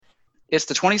It's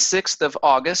the 26th of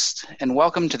August, and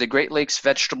welcome to the Great Lakes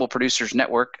Vegetable Producers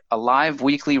Network, a live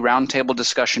weekly roundtable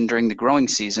discussion during the growing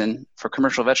season for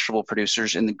commercial vegetable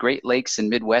producers in the Great Lakes and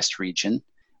Midwest region.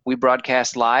 We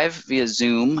broadcast live via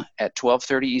Zoom at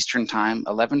 12:30 Eastern Time,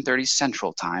 11:30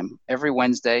 Central Time, every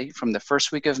Wednesday from the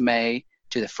first week of May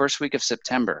to the first week of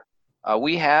September.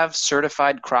 We have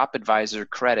certified crop advisor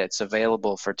credits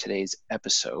available for today's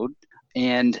episode,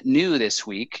 and new this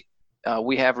week,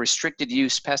 we have restricted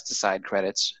use pesticide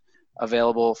credits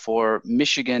available for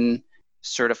Michigan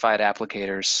certified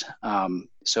applicators.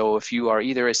 So if you are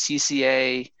either a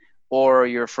CCA or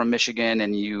you're from Michigan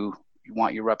and you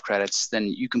want your RUP credits, then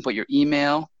you can put your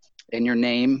email and your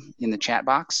name in the chat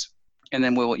box, and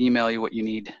then we will email you what you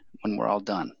need when we're all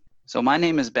done. So my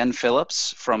name is Ben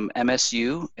Phillips from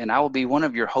MSU, and I will be one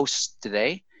of your hosts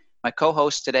today. My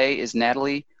co-host today is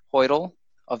Natalie Hoytel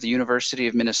of the University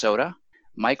of Minnesota.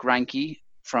 Mike Reinke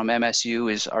from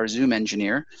MSU is our Zoom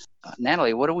engineer.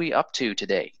 Natalie, what are we up to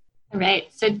today? All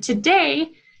right. So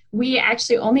today we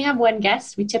actually only have one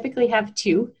guest. We typically have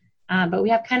two, but we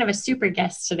have kind of a super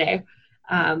guest today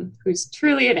who's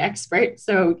truly an expert.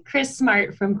 So Chris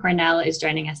Smart from Cornell is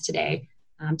joining us today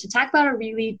to talk about a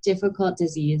really difficult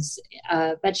disease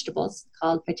of vegetables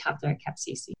called Phytophthora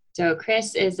Phthoughts. So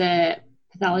Chris is a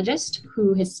pathologist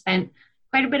who has spent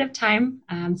quite a bit of time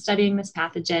studying this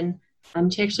pathogen.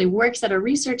 She actually works at a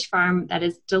research farm that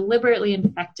is deliberately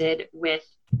infected with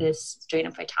this strain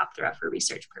of Phytophthora for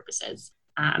research purposes.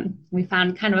 We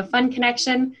found kind of a fun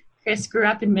connection. Chris grew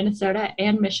up in Minnesota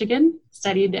and Michigan,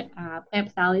 studied plant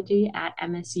pathology at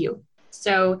MSU.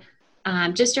 So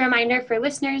just a reminder for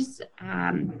listeners,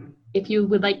 if you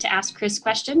would like to ask Chris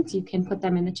questions, you can put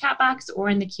them in the chat box or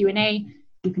in the Q&A.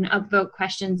 You can upvote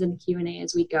questions in the Q&A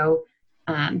as we go,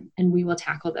 and we will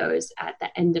tackle those at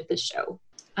the end of the show.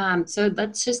 So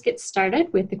let's just get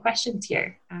started with the questions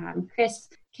here. Chris,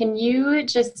 can you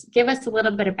just give us a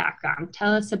little bit of background?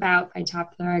 Tell us about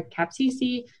Phytophthora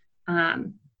Phthoughts.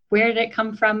 Where did it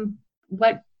come from?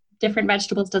 What different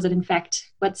vegetables does it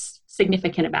infect? What's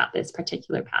significant about this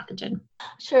particular pathogen?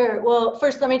 Sure. Well,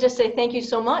 first, let me just say thank you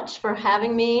so much for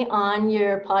having me on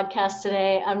your podcast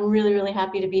today. I'm really, really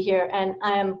happy to be here, and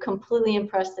I am completely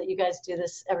impressed that you guys do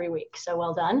this every week. So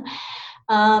well done.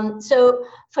 So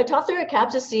Phytophthora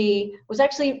Phthoughts was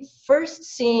actually first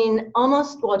seen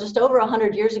just over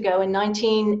 100 years ago in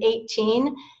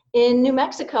 1918 in New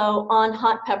Mexico on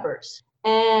hot peppers.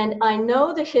 And I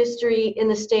know the history in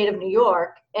the state of New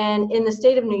York, and in the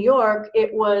state of New York,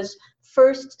 it was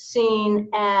first seen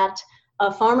at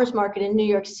a farmer's market in New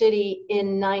York City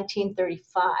in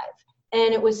 1935.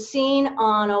 And it was seen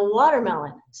on a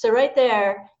watermelon. So right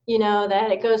there, you know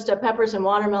that it goes to peppers and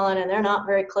watermelon, and they're not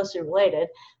very closely related.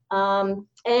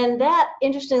 And that,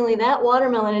 interestingly, that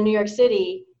watermelon in New York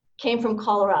City came from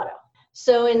Colorado.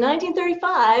 So in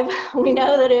 1935, we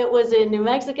know that it was in New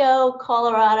Mexico,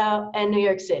 Colorado, and New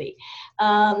York City.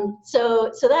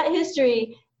 So that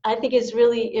history, I think, is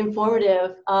really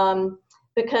informative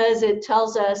because it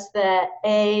tells us that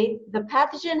A, the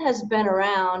pathogen has been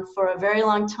around for a very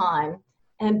long time,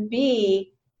 and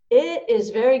B, it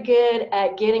is very good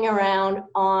at getting around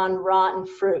on rotten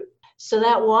fruit. So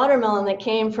that watermelon that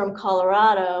came from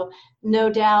Colorado, no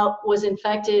doubt was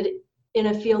infected in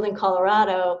a field in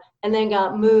Colorado and then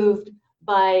got moved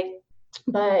by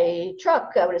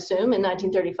truck, I would assume, in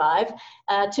 1935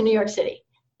 to New York City.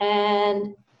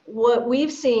 And what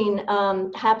we've seen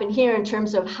happen here in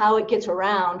terms of how it gets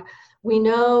around, we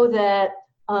know that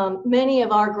many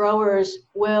of our growers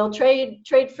will trade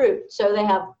fruit. So they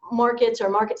have markets or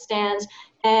market stands,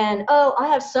 and I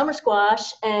have summer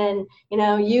squash, and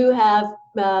you have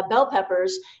bell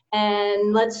peppers,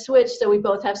 and let's switch so we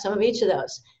both have some of each of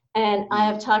those. And I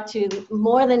have talked to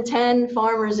more than 10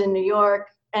 farmers in New York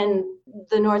and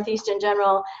the Northeast in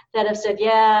general that have said,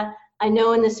 yeah, I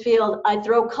know in this field I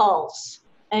throw culls.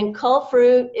 And cull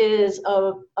fruit is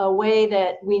a way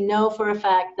that we know for a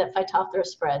fact that Phytophthora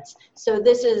spreads. So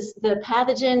the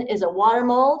pathogen is a water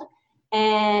mold,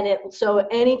 and so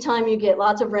anytime you get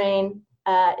lots of rain,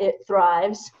 it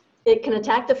thrives. It can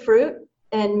attack the fruit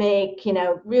and make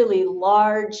really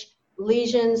large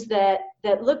lesions that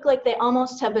look like they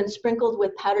almost have been sprinkled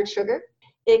with powdered sugar.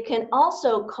 It can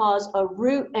also cause a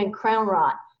root and crown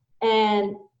rot.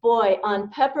 And boy, on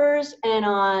peppers and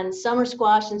on summer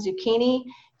squash and zucchini,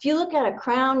 if you look at a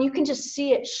crown, you can just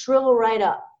see it shrivel right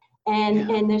up.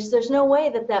 And there's no way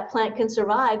that plant can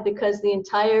survive because the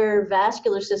entire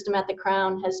vascular system at the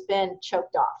crown has been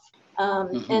choked off.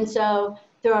 And so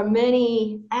there are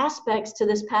many aspects to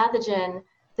this pathogen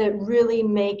that really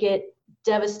make it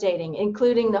devastating,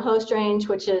 including the host range,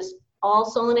 which is all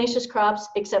solanaceous crops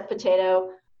except potato,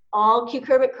 all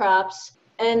cucurbit crops.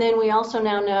 And then we also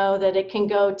now know that it can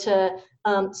go to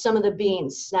some of the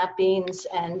beans, snap beans,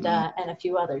 and a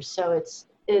few others. So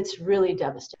it's really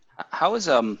devastating. How is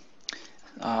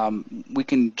we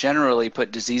can generally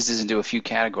put diseases into a few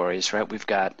categories, right? We've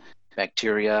got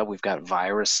bacteria, we've got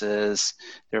viruses.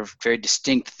 There are very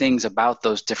distinct things about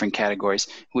those different categories.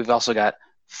 We've also got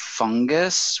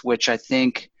fungus, which I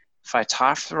think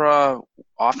Phytophthora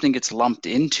often gets lumped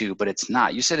into, but it's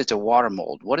not. You said it's a water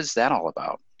mold. What is that all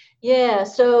about? Yeah,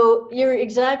 so you're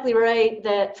exactly right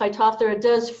that Phytophthora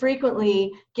does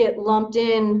frequently get lumped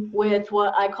in with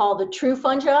what I call the true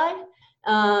fungi.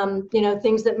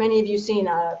 Things that many of you seen,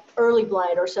 early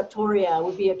blight or septoria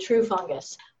would be a true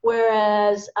fungus.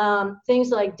 Whereas things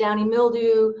like downy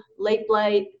mildew, late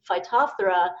blight,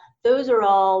 Phytophthora, those are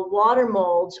all water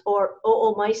molds or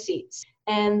oomycetes.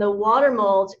 And the water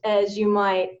molds, as you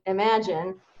might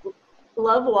imagine,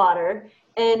 love water.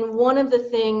 And one of the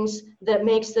things that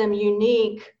makes them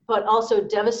unique, but also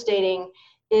devastating,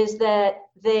 is that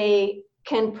they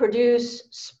can produce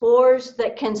spores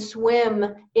that can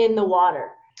swim in the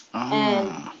water.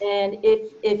 And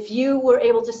if you were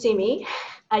able to see me,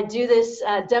 I do this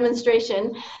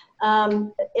demonstration.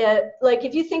 Like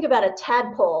if you think about a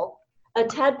tadpole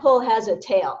has a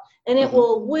tail, and it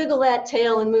will wiggle that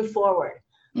tail and move forward.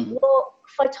 Well,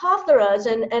 Phytophtheras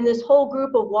and this whole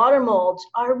group of water molds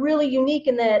are really unique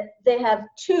in that they have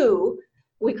two,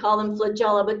 we call them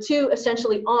flagella, but two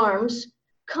essentially arms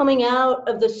coming out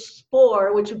of the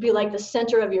spore, which would be like the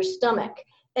center of your stomach.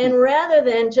 And rather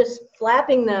than just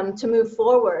flapping them to move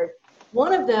forward,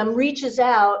 one of them reaches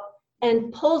out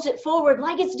and pulls it forward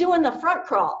like it's doing the front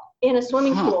crawl in a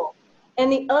swimming pool. And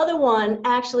the other one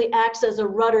actually acts as a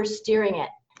rudder steering it.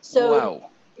 So,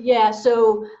 yeah,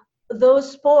 so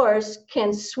those spores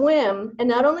can swim, and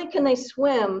not only can they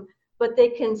swim, but they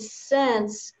can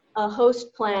sense a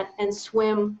host plant and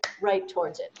swim right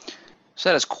towards it. So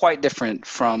that is quite different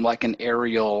from like an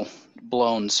aerial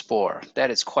blown spore. That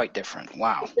is quite different.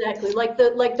 Wow. Exactly, like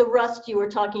the rust you were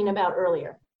talking about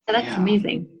earlier. That's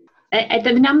amazing.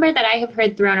 The number that I have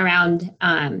heard thrown around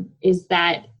is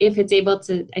that if it's able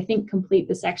to, I think, complete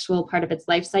the sexual part of its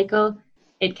life cycle,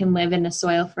 it can live in the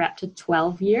soil for up to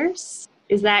 12 years.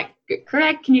 Is that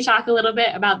correct? Can you talk a little bit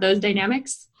about those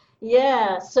dynamics?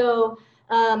 Yeah, so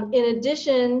in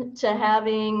addition to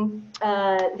having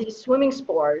these swimming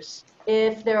spores,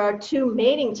 if there are two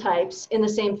mating types in the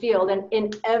same field, and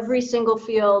in every single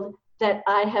field that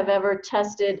I have ever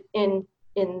tested in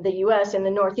the US, in the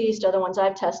Northeast, are the ones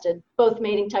I've tested, both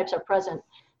mating types are present.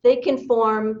 They can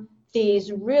form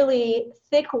these really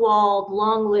thick-walled,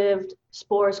 long-lived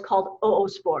spores called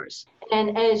oospores.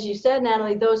 And as you said,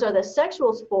 Natalie, those are the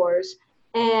sexual spores.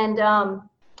 And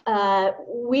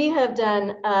we have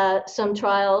done some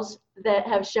trials that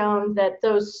have shown that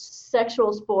those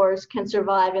sexual spores can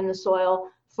survive in the soil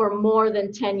for more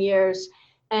than 10 years.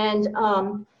 And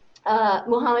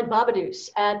Mohammed Babadous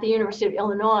at the University of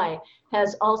Illinois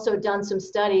has also done some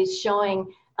studies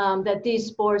showing that these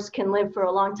spores can live for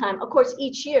a long time. Of course,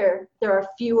 each year there are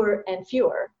fewer and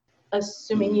fewer,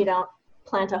 assuming you don't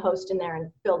plant a host in there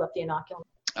and build up the inoculum.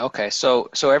 Okay, so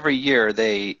every year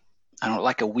they, I don't know,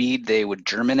 like a weed, they would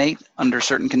germinate under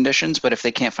certain conditions, but if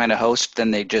they can't find a host, then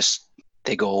they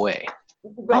go away.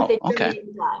 Right, they germinate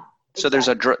and die. So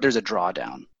exactly. there's a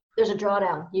drawdown. There's a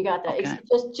drawdown. You got that. Okay.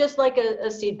 It's just like a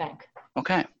seed bank.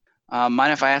 Okay.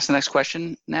 Mind if I ask the next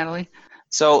question, Natalie?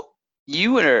 So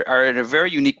you are in a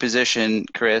very unique position,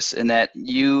 Chris, in that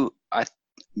you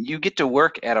get to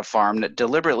work at a farm that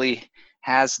deliberately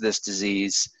has this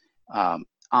disease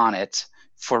on it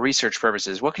for research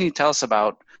purposes. What can you tell us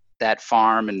about that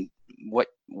farm and what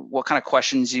kind of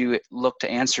questions you look to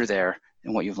answer there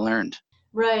and what you've learned?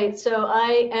 Right. So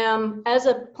I am, as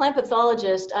a plant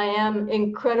pathologist, I am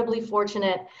incredibly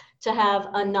fortunate to have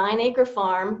a 9-acre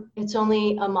farm. It's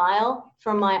only a mile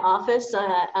from my office.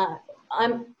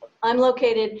 I'm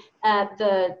located at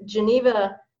the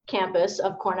Geneva campus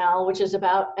of Cornell, which is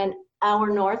about an hour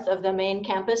north of the main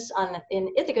campus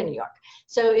in Ithaca, New York.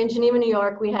 So in Geneva, New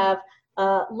York, we have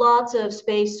lots of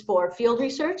space for field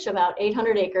research, about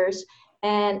 800 acres.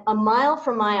 And a mile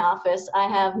from my office, I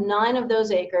have 9 of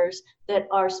those acres that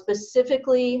are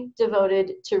specifically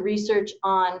devoted to research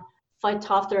on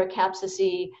Phytophthora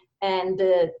capsicum and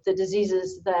the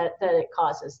diseases that it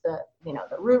causes, the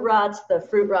root rots, the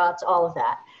fruit rots, all of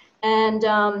that. And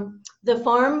the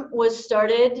farm was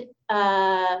started,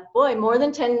 more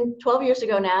than 12 years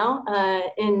ago now.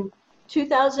 In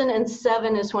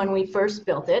 2007 is when we first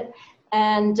built it.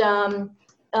 And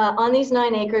on these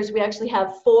 9 acres, we actually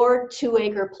have 4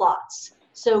 2-acre plots.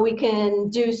 So we can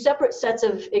do separate sets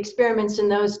of experiments in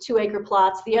those 2-acre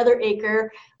plots. The other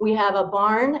acre, we have a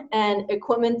barn and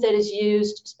equipment that is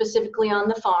used specifically on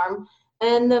the farm.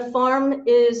 And the farm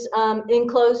is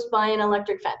enclosed by an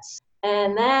electric fence.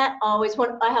 And that always,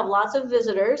 when I have lots of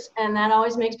visitors, and that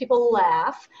always makes people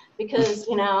laugh because,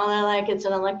 they're like, it's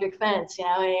an electric fence, you're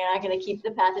not going to keep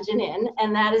the pathogen in.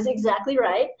 And that is exactly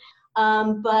right.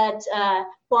 But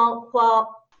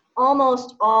while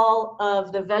almost all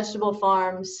of the vegetable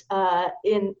farms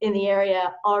in the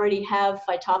area already have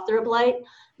Phytophthora blight,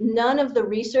 none of the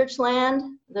research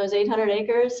land, those 800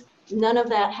 acres, none of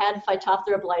that had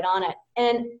Phytophthora blight on it.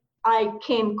 And I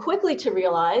came quickly to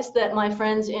realize that my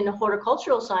friends in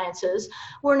horticultural sciences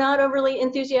were not overly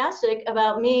enthusiastic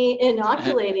about me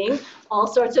inoculating all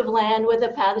sorts of land with a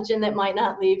pathogen that might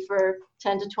not leave for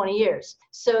 10 to 20 years.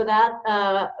 So that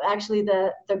actually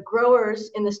the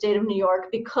growers in the state of New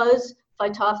York, because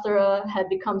Phytophthora had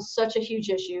become such a huge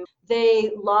issue,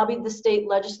 they lobbied the state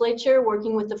legislature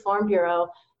working with the Farm Bureau,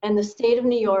 and the state of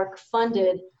New York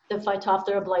funded the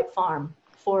Phytophthora blight farm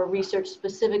for research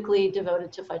specifically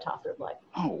devoted to Phytophthora blight.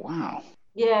 Oh, wow.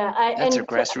 Yeah. That's a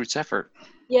grassroots effort.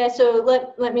 Yeah, so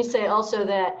let me say also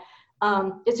that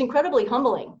it's incredibly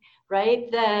humbling, right?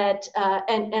 That,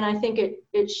 and I think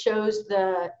it shows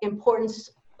the importance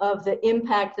of the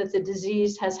impact that the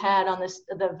disease has had on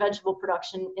the vegetable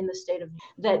production in the state of,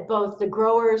 that both the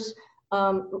growers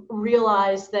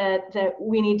realize that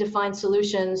we need to find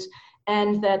solutions,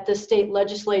 and that the state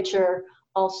legislature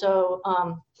also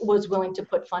was willing to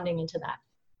put funding into that.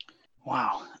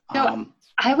 Wow. So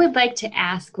I would like to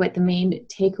ask what the main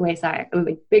takeaways are,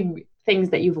 like big things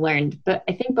that you've learned. But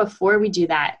I think before we do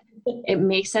that, it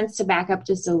makes sense to back up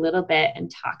just a little bit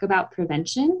and talk about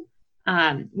prevention.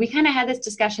 We kind of had this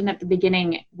discussion at the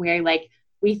beginning where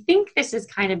we think this is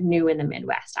kind of new in the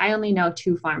Midwest. I only know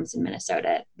 2 farms in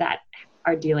Minnesota that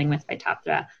are dealing with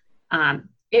Phytophthora.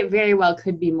 It very well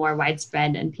could be more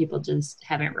widespread and people just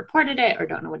haven't reported it or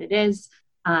don't know what it is.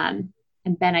 And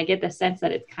Ben, I get the sense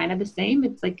that it's kind of the same.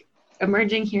 It's like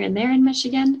emerging here and there in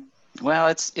Michigan. Well,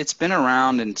 it's been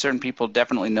around, and certain people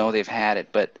definitely know they've had it,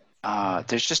 but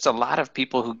there's just a lot of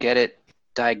people who get it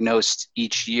diagnosed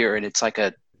each year, and it's like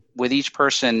with each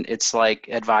person, it's like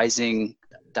advising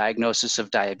diagnosis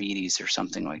of diabetes or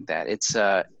something like that. It's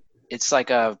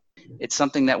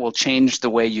something that will change the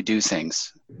way you do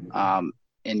things.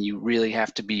 And you really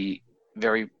have to be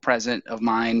very present of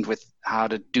mind with how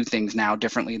to do things now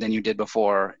differently than you did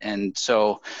before. And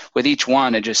so with each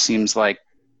one, it just seems like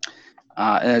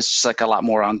it's just like a lot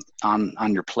more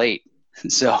on your plate.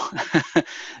 So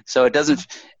it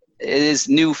is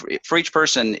new for each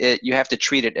person. You have to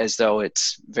treat it as though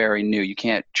it's very new. You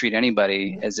can't treat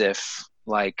anybody as if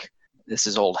like this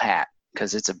is old hat,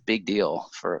 because it's a big deal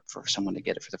for someone to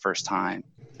get it for the first time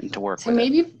and to work with it. So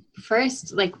maybe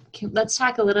first, let's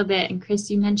talk a little bit. And Chris,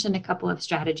 you mentioned a couple of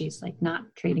strategies, like not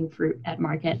trading fruit at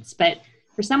markets. But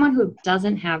for someone who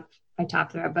doesn't have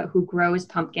Phytophthora, but who grows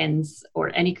pumpkins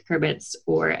or any cucurbits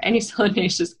or any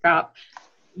solanaceous crop,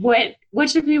 what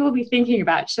should people be thinking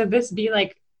about? Should this be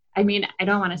I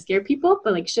don't want to scare people,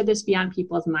 but should this be on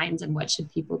people's minds, and what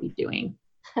should people be doing?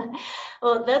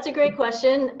 Well, that's a great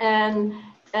question. And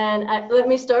let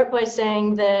me start by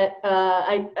saying that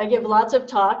I give lots of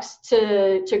talks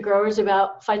to growers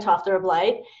about Phytophthora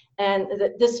blight, and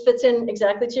this fits in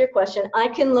exactly to your question. I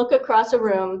can look across a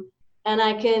room and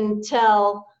I can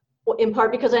tell, in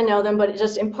part because I know them, but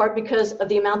just in part because of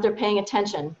the amount they're paying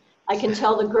attention. I can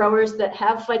tell the growers that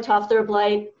have Phytophthora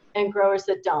blight and growers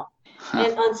that don't.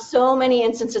 And on so many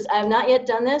instances, I have not yet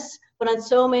done this, but on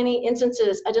so many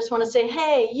instances, I just want to say,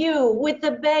 hey, you with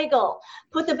the bagel,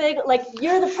 put the bagel,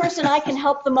 you're the person I can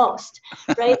help the most,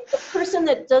 right? The person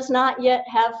that does not yet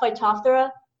have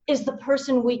Phytophthora is the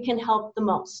person we can help the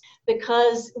most,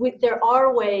 because there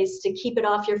are ways to keep it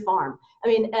off your farm. I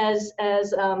mean, as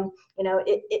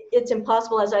it's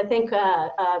impossible, as I think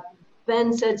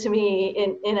Ben said to me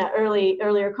in an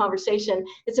earlier conversation,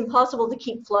 it's impossible to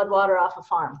keep floodwater off a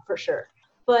farm, for sure.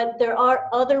 But there are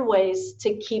other ways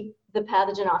to keep the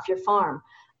pathogen off your farm.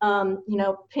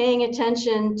 Paying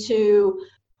attention to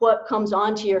what comes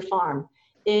onto your farm.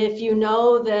 If you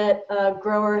know that a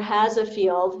grower has a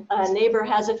field, a neighbor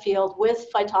has a field with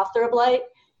Phytophthora blight,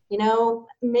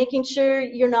 making sure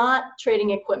you're not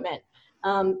trading equipment,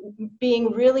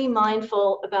 being really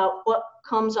mindful about what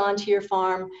comes onto your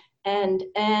farm, and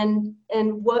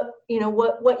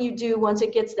what you do once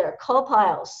it gets there. Cull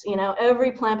piles,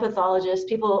 every plant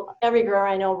pathologist, every grower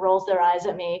I know rolls their eyes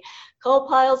at me. Cull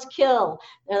piles kill.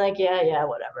 They're like, yeah,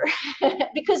 whatever.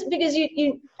 because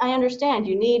I understand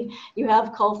you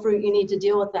have cull fruit, you need to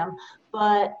deal with them.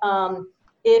 But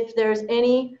if there's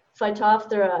any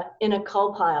Phytophthora in a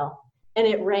cull pile and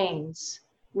it rains,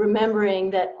 remembering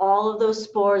that all of those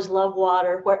spores love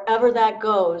water, wherever that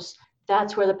goes,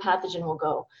 that's where the pathogen will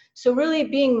go. So really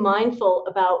being mindful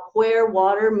about where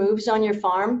water moves on your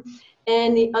farm.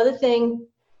 And the other thing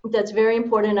that's very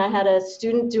important, I had a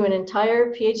student do an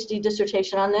entire PhD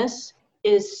dissertation on this,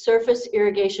 is surface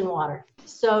irrigation water.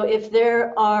 So if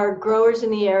there are growers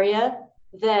in the area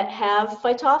that have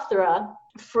Phytophthora,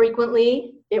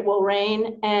 frequently it will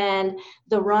rain and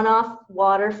the runoff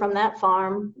water from that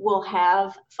farm will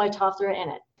have Phytophthora in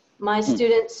it. My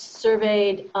students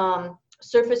surveyed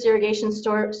surface irrigation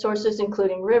sources,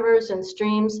 including rivers and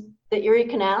streams, the Erie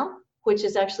Canal, which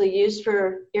is actually used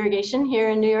for irrigation here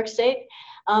in New York State,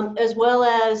 as well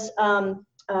as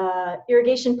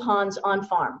irrigation ponds on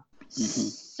farm.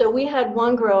 So we had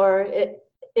one grower,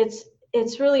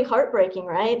 it's really heartbreaking,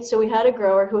 right? So we had a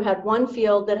grower who had one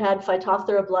field that had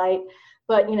Phytophthora blight,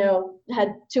 but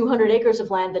had 200 acres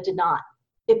of land that did not.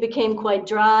 It became quite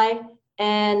dry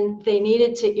and they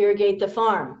needed to irrigate the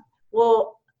farm.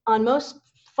 Well, on most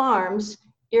farms,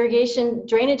 irrigation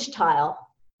drainage tile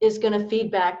is going to feed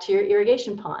back to your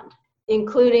irrigation pond,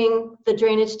 including the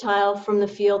drainage tile from the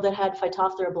field that had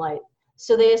Phytophthora blight.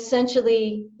 So they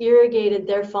essentially irrigated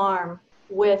their farm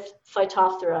with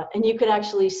Phytophthora, and you could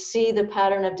actually see the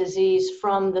pattern of disease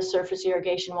from the surface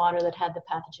irrigation water that had the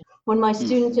pathogen. When my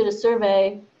student did a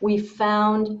survey, we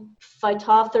found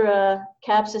Phytophthora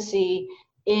capsicum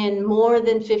in more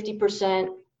than 50%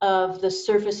 of the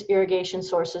surface irrigation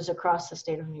sources across the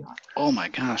state of New York. Oh my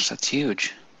gosh, that's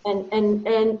huge. And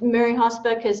Mary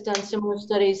Hosbeck has done similar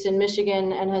studies in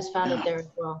Michigan and has found it there as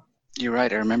well. You're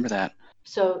right, I remember that.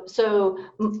 So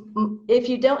if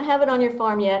you don't have it on your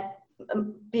farm yet,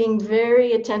 being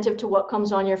very attentive to what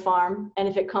comes on your farm, and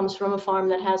if it comes from a farm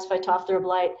that has Phytophthora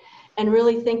blight, and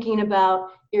really thinking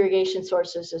about irrigation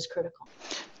sources is critical.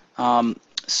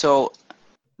 So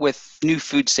with new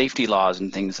food safety laws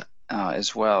and things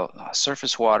as well,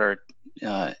 surface water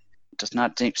does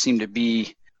not seem to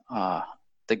be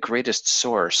the greatest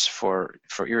source for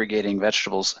irrigating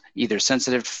vegetables, either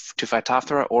sensitive to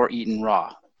Phytophthora or eaten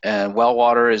raw. Well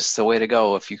water is the way to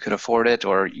go if you could afford it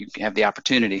or you have the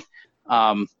opportunity.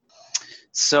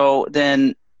 So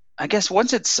then I guess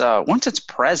once it's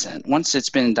present, once it's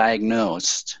been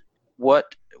diagnosed,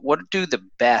 what do the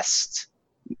best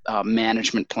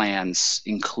management plans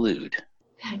include?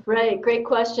 Right, great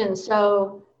question.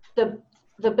 So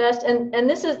the best, and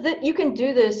this is that you can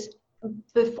do this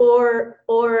before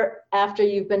or after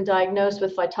you've been diagnosed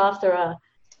with Phytophthora,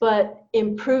 but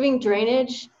improving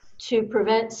drainage to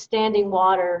prevent standing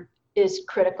water is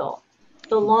critical.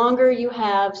 The longer you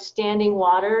have standing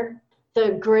water,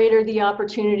 the greater the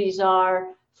opportunities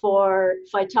are for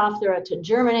Phytophthora to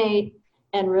germinate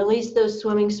and release those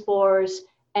swimming spores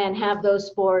and have those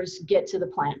spores get to the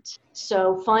plant.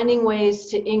 So finding ways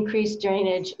to increase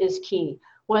drainage is key,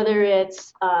 whether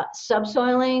it's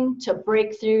subsoiling to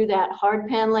break through that hard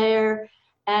pan layer,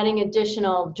 adding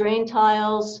additional drain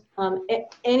tiles,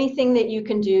 anything that you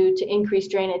can do to increase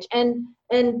drainage. And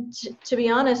to be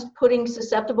honest, putting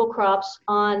susceptible crops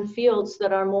on fields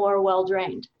that are more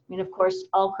well-drained. I mean, of course,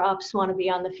 all crops want to be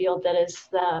on the field that is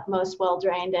the most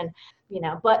well-drained, and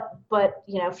but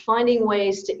finding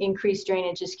ways to increase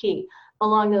drainage is key.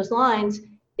 Along those lines,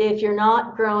 if you're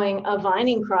not growing a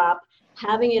vining crop,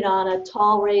 having it on a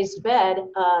tall raised bed,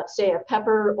 say a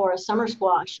pepper or a summer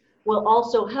squash, will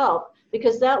also help,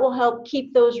 because that will help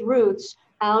keep those roots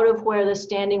out of where the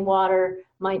standing water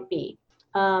might be.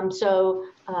 So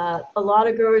a lot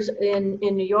of growers in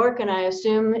New York, and I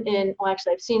assume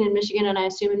I've seen in Michigan and I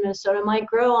assume in Minnesota, might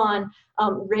grow on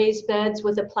raised beds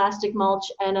with a plastic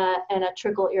mulch and a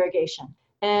trickle irrigation.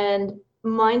 And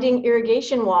minding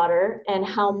irrigation water and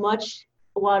how much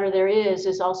water there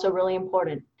is also really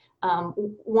important.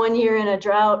 One year in a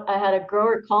drought, I had a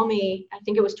grower call me, I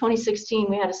think it was 2016,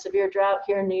 we had a severe drought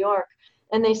here in New York.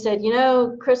 And they said,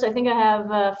 Chris, I think I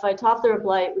have Phytophthora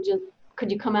blight.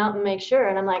 Could you come out and make sure?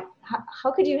 And I'm like,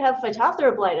 how could you have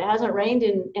Phytophthora blight? It hasn't rained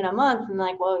in a month. And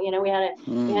like, well, we had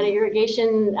an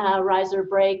irrigation riser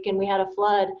break and we had a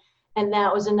flood, and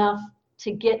that was enough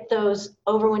to get those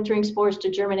overwintering spores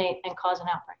to germinate and cause an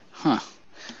outbreak.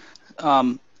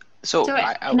 So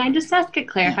can I just ask a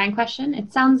clarifying question?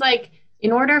 It sounds like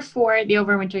in order for the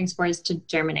overwintering spores to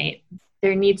germinate,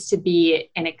 there needs to be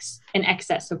an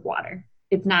excess of water.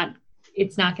 It's not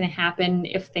going to happen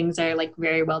if things are like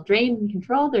very well drained and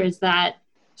controlled, or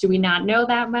do we not know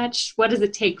that much? What does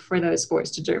it take for those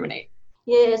spores to germinate?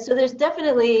 Yeah, so there's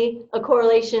definitely a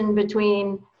correlation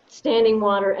between standing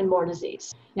water and more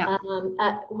disease. Yeah.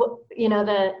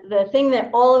 The thing that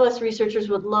all of us researchers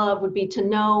would love would be to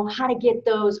know how to get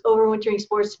those overwintering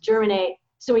spores to germinate,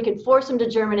 so we could force them to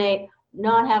germinate,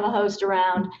 not have a host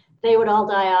around. They would all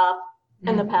die off,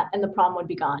 and the problem would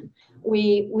be gone.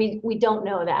 We don't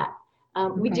know that.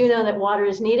 We do know that water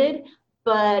is needed,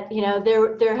 but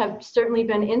there have certainly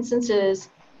been instances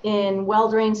in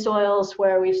well-drained soils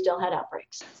where we've still had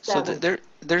outbreaks. So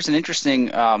there's an interesting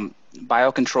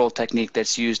biocontrol technique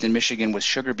that's used in Michigan with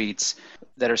sugar beets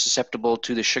that are susceptible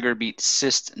to the sugar beet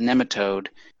cyst nematode.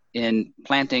 In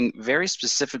planting very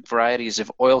specific varieties of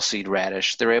oilseed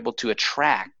radish, they're able to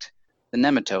attract the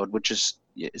nematode, which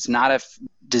it's not a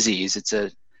disease. It's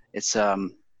an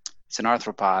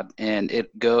arthropod, and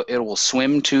it will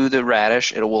swim to the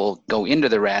radish. It will go into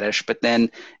the radish, but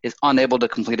then is unable to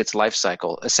complete its life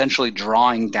cycle, essentially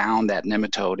drawing down that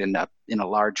nematode in a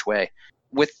large way.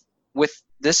 With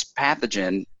this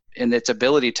pathogen and its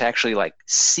ability to actually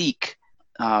seek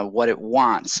what it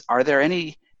wants, is there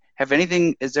anything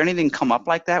come up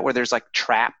like that where there's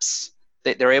traps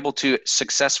that they're able to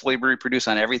successfully reproduce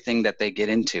on everything that they get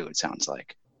into? It sounds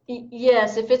like.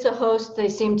 Yes, if it's a host, they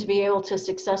seem to be able to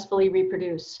successfully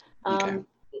reproduce. Okay.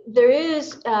 There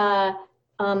is, I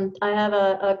have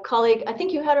a colleague, I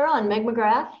think you had her on, Meg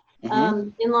McGrath,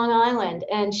 in Long Island,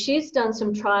 and she's done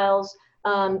some trials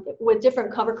with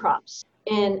different cover crops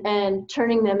and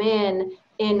turning them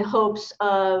in hopes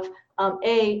of,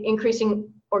 increasing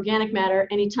organic matter.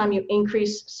 Anytime you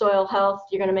increase soil health,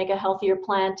 you're going to make a healthier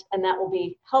plant, and that will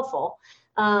be helpful.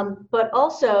 But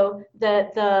also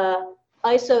that the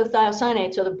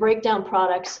isothiocyanates, or the breakdown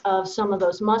products of some of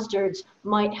those mustards,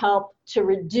 might help to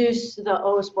reduce the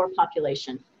oospore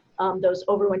population, those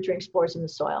overwintering spores in the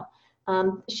soil.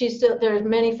 There's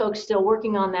many folks still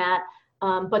working on that,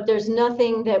 but there's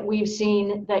nothing that we've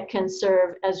seen that can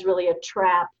serve as really a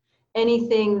trap.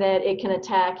 Anything that it can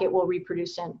attack, it will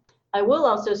reproduce in. I will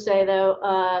also say, though,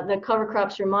 the cover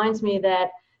crops reminds me that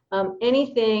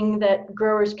anything that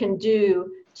growers can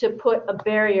do to put a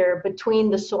barrier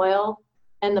between the soil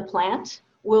and the plant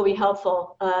will be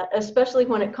helpful, especially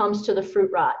when it comes to the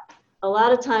fruit rot. A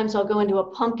lot of times I'll go into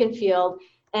a pumpkin field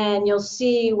and you'll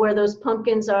see where those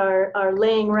pumpkins are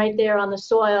laying right there on the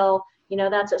soil.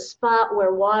 That's a spot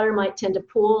where water might tend to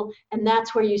pool, and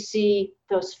that's where you see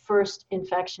those first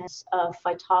infections of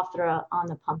Phytophthora on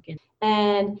the pumpkin.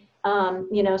 And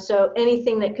so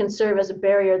anything that can serve as a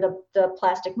barrier, the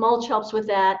plastic mulch helps with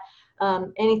that.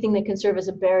 Anything that can serve as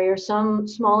a barrier. Some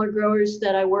smaller growers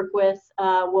that I work with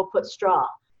will put straw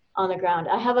on the ground.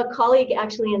 I have a colleague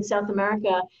actually in South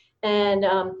America, and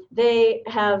they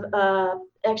have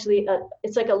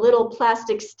it's like a little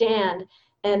plastic stand,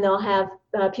 and they'll have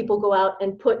people go out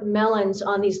and put melons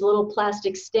on these little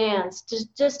plastic stands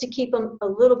just to keep them a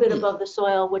little bit above the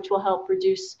soil, which will help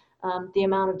reduce the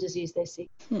amount of disease they see.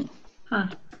 Huh.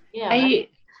 Yeah.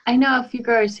 I know a few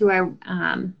growers who are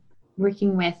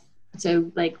working with,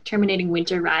 terminating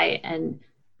winter rye, and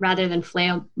rather than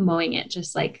flail mowing it,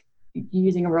 just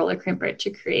using a roller crimper to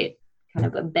create kind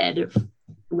of a bed of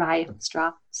rye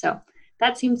straw. So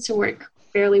that seems to work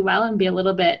fairly well and be a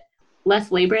little bit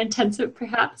less labor intensive,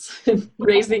 perhaps,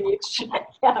 raising each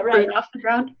fruit off the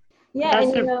ground. Yeah,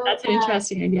 that's an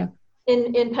interesting idea.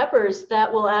 In peppers,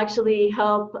 that will actually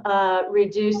help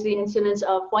reduce the incidence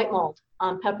of white mold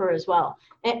on pepper as well.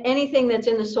 Anything that's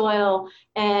in the soil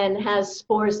and has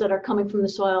spores that are coming from the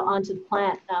soil onto the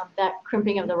plant, that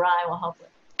crimping of the rye will help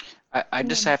with. I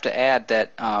just have to add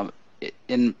that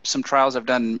in some trials I've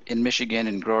done in Michigan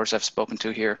and growers I've spoken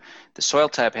to here, the soil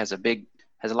type has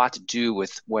a lot to do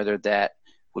with whether that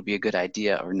would be a good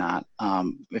idea or not.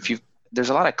 There's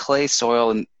a lot of clay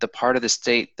soil in the part of the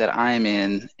state that I'm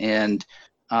in, and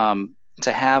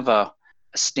to have a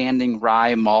standing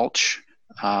rye mulch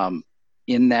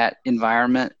in that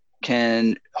environment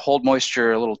can hold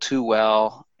moisture a little too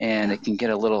well, and it can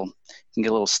get a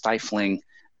little stifling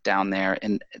down there,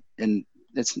 and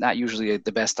it's not usually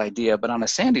the best idea. But on a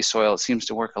sandy soil, it seems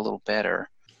to work a little better.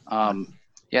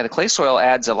 The clay soil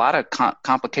adds a lot of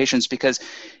complications, because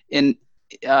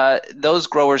those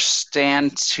growers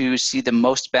stand to see the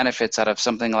most benefits out of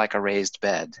something like a raised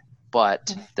bed,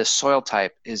 but the soil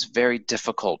type is very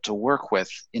difficult to work with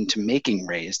into making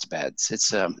raised beds. It's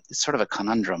sort of a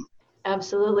conundrum.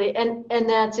 Absolutely, and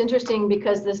that's interesting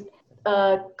because this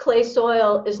clay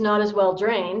soil is not as well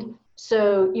drained,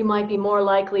 so you might be more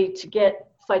likely to get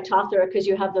Phytophthora because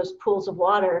you have those pools of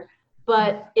water.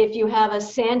 But if you have a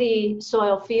sandy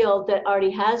soil field that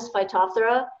already has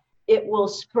Phytophthora, it will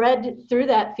spread through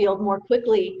that field more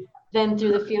quickly than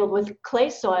through the field with clay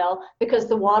soil, because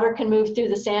the water can move through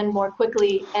the sand more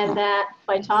quickly, and that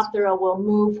Phytophthora will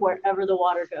move wherever the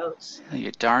water goes.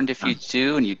 You're darned if you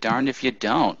do, and you're darned if you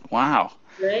don't. Wow.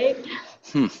 Right?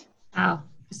 Wow.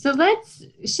 So let's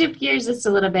shift gears just a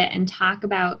little bit and talk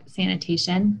about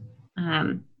sanitation.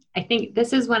 I think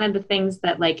this is one of the things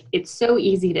that, like, it's so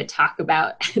easy to talk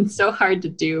about and so hard to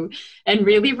do, and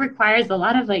really requires a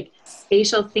lot of like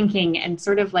spatial thinking and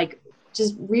sort of like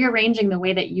just rearranging the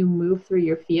way that you move through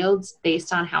your fields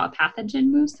based on how a pathogen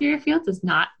moves through your fields is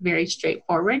not very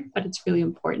straightforward, but it's really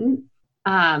important.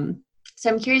 So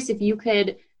I'm curious if you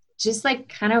could just like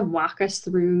kind of walk us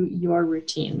through your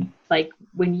routine. Like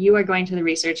when you are going to the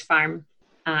research farm,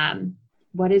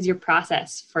 what is your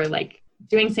process for like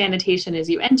doing sanitation as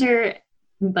you enter,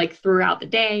 like throughout the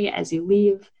day, as you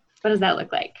leave? What does that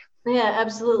look like? Yeah,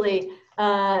 absolutely.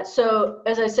 So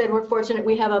as I said, we're fortunate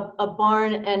we have a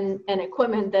barn and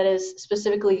equipment that is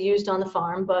specifically used on the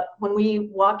farm. But when we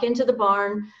walk into the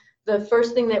barn, the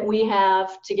first thing that we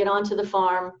have to get onto the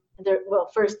farm,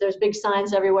 first there's big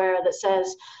signs everywhere that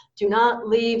says, do not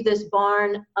leave this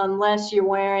barn unless you're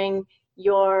wearing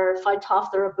your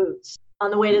Phytophthora boots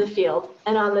on the way to the field.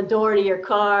 And on the door to your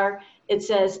car, it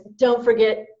says, don't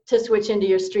forget to switch into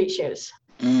your street shoes.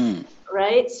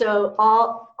 Right? So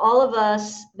all of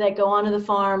us that go onto the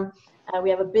farm, we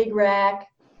have a big rack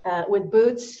with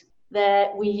boots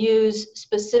that we use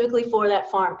specifically for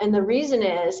that farm. And the reason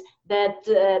is that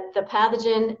the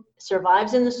pathogen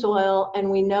survives in the soil, and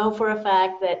we know for a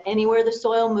fact that anywhere the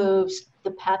soil moves,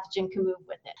 the pathogen can move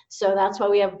with it. So that's why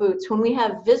we have boots. When we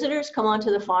have visitors come onto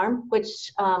the farm,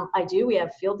 which I do, we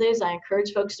have field days, I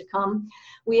encourage folks to come.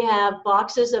 We have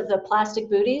boxes of the plastic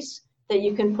booties that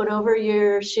you can put over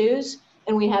your shoes,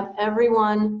 and we have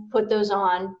everyone put those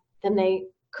on. Then they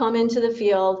come into the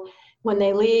field. When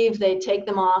they leave, they take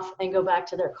them off and go back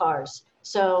to their cars.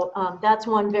 So that's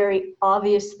one very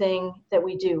obvious thing that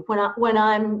we do. When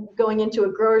I'm going into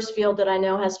a grower's field that I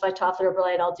know has Phytophthora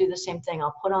blight, I'll do the same thing.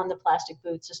 I'll put on the plastic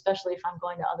boots, especially if I'm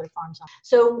going to other farms.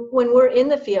 So when we're in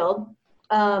the field,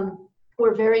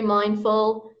 we're very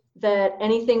mindful that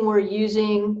anything we're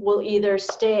using will either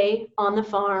stay on the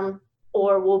farm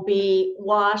or will be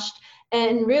washed.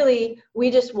 And really,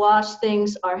 we just wash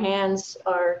things, our hands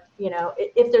are,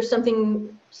 if there's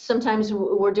something, sometimes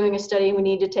we're doing a study, we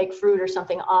need to take fruit or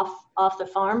something off the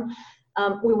farm,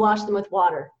 we wash them with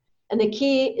water. And the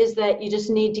key is that you just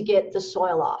need to get the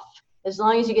soil off. As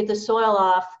long as you get the soil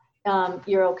off,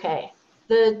 you're okay.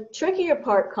 The trickier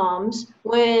part comes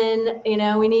when,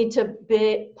 we need to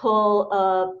pull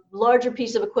a larger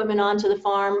piece of equipment onto the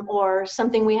farm, or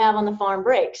something we have on the farm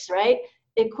breaks, right?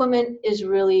 Equipment is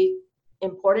really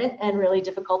important and really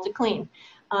difficult to clean.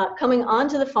 Coming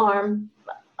onto the farm,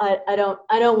 I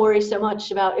don't worry so much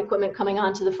about equipment coming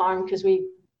onto the farm, because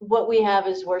what we have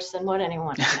is worse than what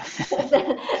anyone has.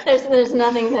 There's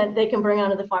nothing that they can bring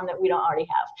onto the farm that we don't already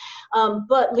have.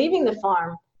 But leaving the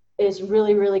farm is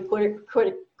really, really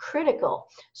critical.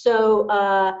 So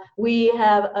we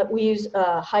use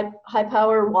a high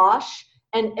power wash,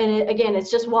 and again,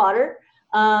 it's just water.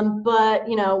 But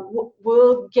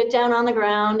we'll get down on the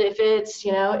ground if it's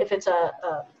a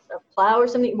plow or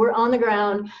something. We're on the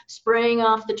ground spraying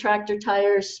off the tractor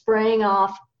tires, spraying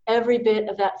off every bit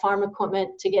of that farm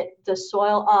equipment to get the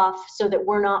soil off, so that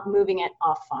we're not moving it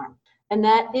off farm. And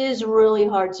that is really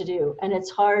hard to do, and it's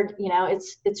hard.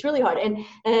 It's really hard. And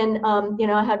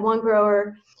I had one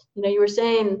grower. You were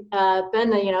saying, Ben,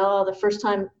 this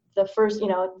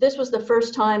was the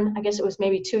first time. I guess it was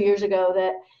maybe 2 years ago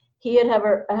that he had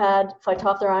ever had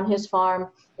Phytophthora on his farm.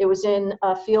 It was in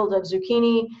a field of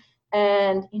zucchini,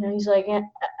 and he's like,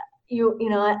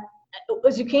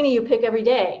 zucchini you pick every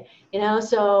day,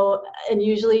 so, and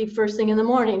usually first thing in the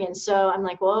morning. And so I'm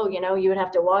like, well, you would have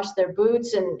to wash their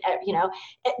boots, and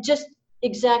just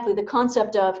exactly the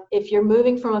concept of, if you're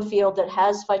moving from a field that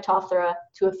has Phytophthora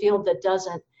to a field that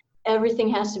doesn't, everything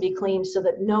has to be cleaned so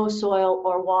that no soil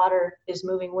or water is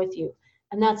moving with you.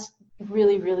 And that's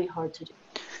really, really hard to do.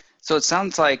 So it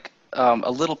sounds like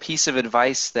a little piece of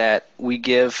advice that we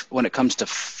give when it comes to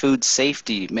food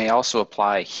safety may also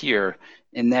apply here,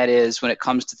 and that is when it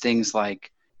comes to things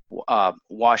like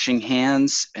washing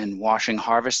hands and washing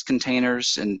harvest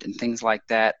containers and things like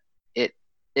that. It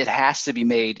has to be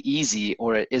made easy,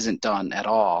 or it isn't done at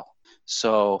all.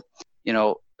 So,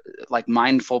 like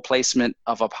mindful placement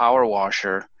of a power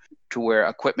washer to where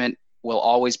equipment will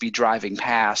always be driving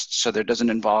past, so there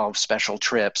doesn't involve special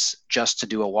trips just to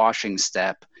do a washing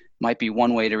step, might be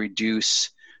one way to reduce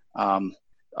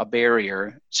a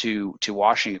barrier to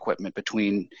washing equipment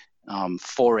between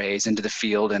forays into the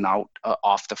field and out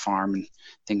off the farm and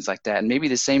things like that. And maybe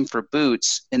the same for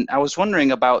boots. And I was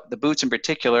wondering about the boots in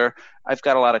particular. I've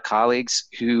got a lot of colleagues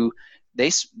who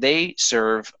they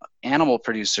serve animal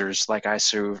producers like I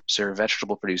serve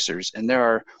vegetable producers. And there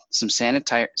are some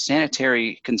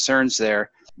sanitary concerns there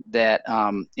that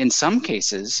in some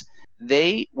cases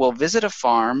they will visit a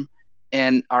farm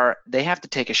and they have to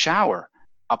take a shower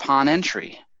upon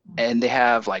entry. And they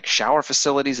have like shower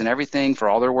facilities and everything for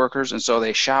all their workers. And so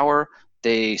they shower,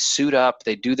 they suit up,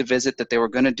 they do the visit that they were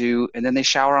going to do, and then they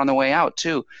shower on the way out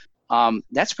too.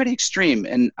 That's pretty extreme.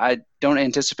 And I don't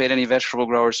anticipate any vegetable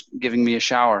growers giving me a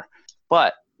shower.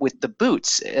 But with the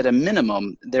boots, at a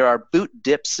minimum, there are boot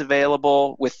dips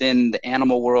available within the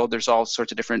animal world. There's all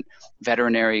sorts of different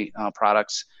veterinary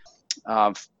products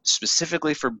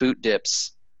specifically for boot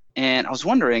dips. And I was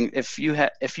wondering if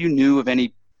you knew of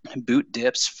any boot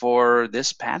dips for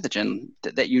this pathogen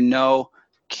that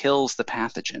kills the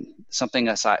pathogen. Something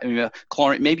aside,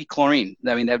 chlorine, maybe chlorine.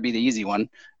 I mean, that'd be the easy one.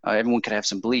 Everyone could have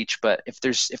some bleach, but if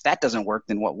that doesn't work,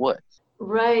 then what would?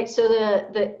 Right. So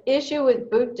the issue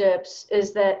with boot dips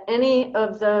is that any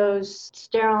of those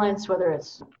sterilants, whether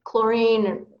it's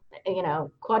chlorine,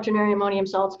 quaternary ammonium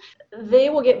salts, they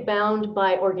will get bound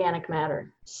by organic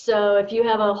matter. So if you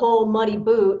have a whole muddy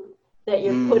boot that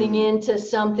you're putting into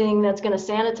something that's going to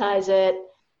sanitize it,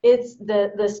 it's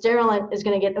the sterilant is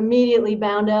going to get immediately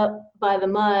bound up by the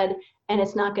mud, and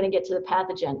it's not going to get to the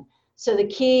pathogen. So the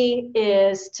key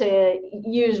is to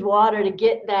use water to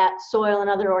get that soil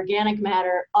and other organic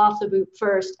matter off the boot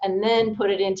first, and then put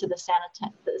it into the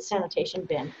sanitation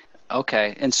bin.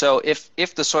 Okay. And so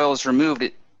if the soil is removed,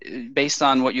 based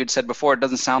on what you had said before, it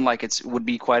doesn't sound like it would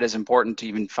be quite as important to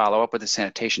even follow up with the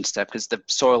sanitation step because the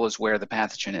soil is where the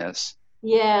pathogen is.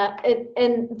 Yeah,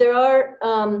 and there are,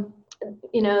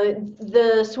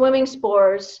 the swimming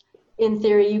spores. In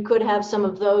theory, you could have some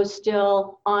of those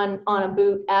still on a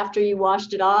boot after you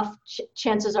washed it off.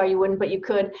 Chances are you wouldn't, but you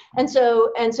could. And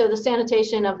so the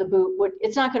sanitation of the boot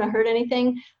it's not going to hurt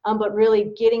anything, but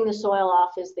really getting the soil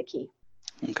off is the key.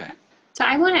 Okay. So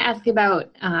I want to ask about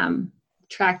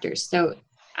tractors. So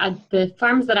the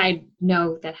farms that I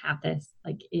know that have this,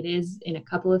 like it is in a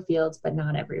couple of fields, but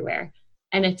not everywhere.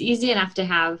 And it's easy enough to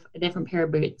have a different pair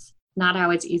of boots. Not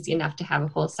always easy enough to have a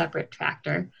whole separate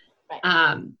tractor.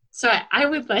 Right. So I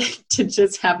would like to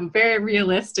just have a very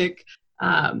realistic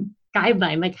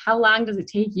guideline. Like, how long does it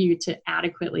take you to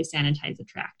adequately sanitize a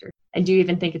tractor? And do you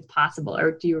even think it's possible,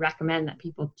 or do you recommend that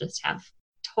people just have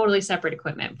totally separate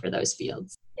equipment for those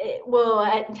fields?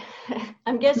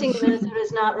 I'm guessing Minnesota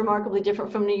is not remarkably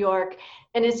different from New York,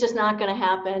 and it's just not going to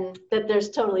happen that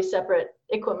there's totally separate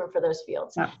equipment for those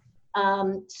fields.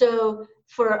 Oh. So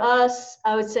for us,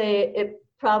 I would say it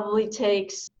probably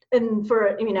takes, and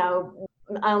for,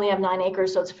 I only have 9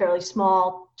 acres, so it's a fairly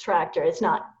small tractor. It's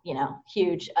not,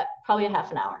 huge, probably a half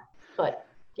an hour, but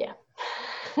yeah.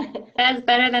 That's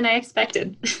better than I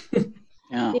expected.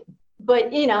 Yeah.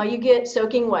 But, you get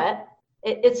soaking wet.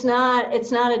 It's not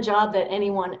a job that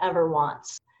anyone ever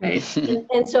wants. Right.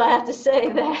 And so I have to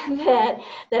say that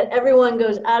everyone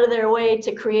goes out of their way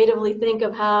to creatively think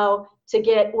of how to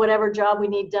get whatever job we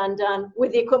need done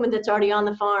with the equipment that's already on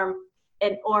the farm.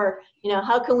 Or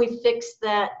how can we fix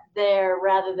that there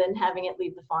rather than having it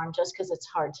leave the farm just because it's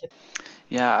hard to.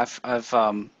 Yeah, I've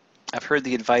heard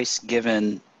the advice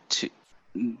given to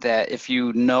that if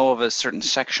you know of a certain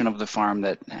section of the farm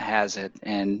that has it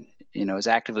and is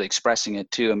actively expressing it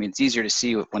too. I mean, it's easier to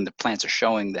see when the plants are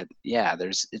showing that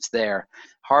it's there.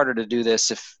 Harder to do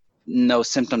this if no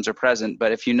symptoms are present,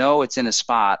 but if it's in a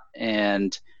spot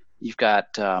and you've got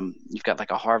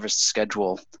like a harvest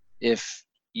schedule, if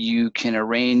you can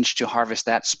arrange to harvest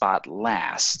that spot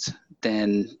last,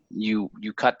 then you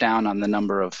cut down on the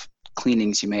number of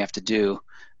cleanings you may have to do.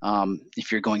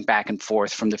 If you're going back and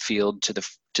forth from the field to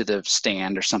the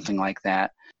stand or something like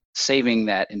that, saving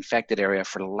that infected area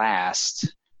for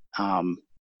last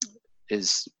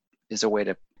is a way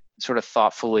to sort of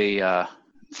thoughtfully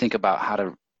think about how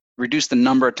to reduce the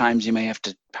number of times you may have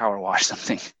to power wash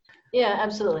something. Yeah,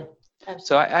 absolutely.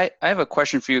 So I have a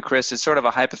question for you, Chris. It's sort of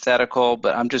a hypothetical,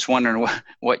 but I'm just wondering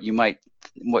what you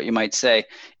might say.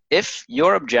 If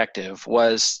your objective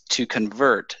was to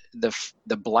convert the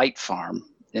blight farm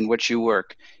in which you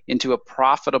work into a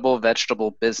profitable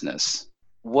vegetable business,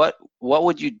 what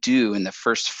would you do in the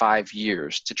first 5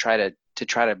 years to try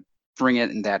to bring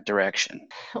it in that direction?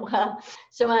 Well,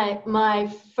 so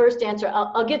my first answer,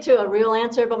 I'll get to a real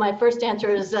answer, but my first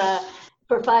answer is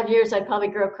for 5 years, I'd probably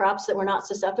grow crops that were not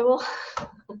susceptible.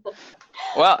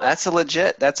 Well, that's a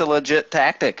legit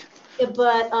tactic.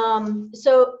 But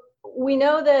so we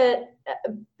know that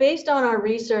based on our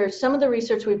research, some of the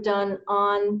research we've done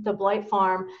on the blight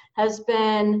farm has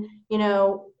been,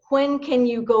 when can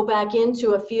you go back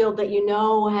into a field that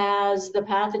has the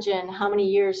pathogen? How many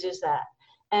years is that?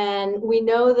 And we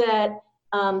know that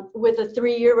with a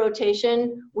 3-year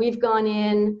rotation, we've gone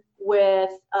in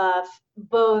with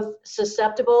both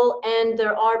susceptible, and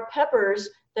there are peppers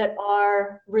that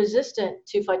are resistant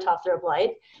to Phytophthora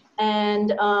blight.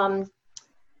 And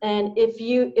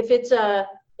if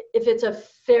it's a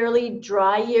fairly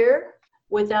dry year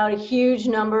without a huge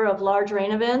number of large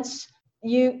rain events,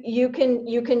 you can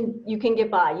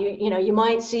get by. You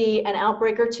might see an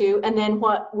outbreak or two, and then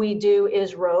what we do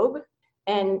is rogue,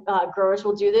 and growers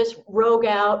will do this, rogue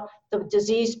out the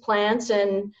diseased plants,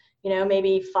 and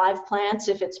maybe 5 plants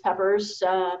if it's peppers,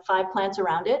 5 plants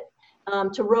around it,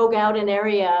 to rogue out an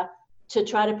area to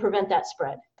try to prevent that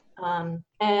spread.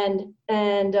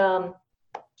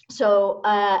 So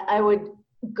I would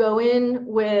go in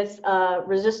with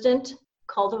resistant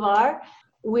cultivar.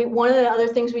 One of the other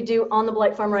things we do on the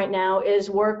blight farm right now is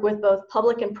work with both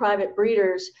public and private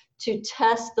breeders to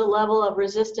test the level of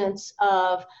resistance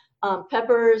of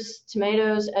peppers,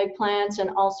 tomatoes, eggplants, and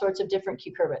all sorts of different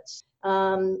cucurbits.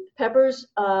 Peppers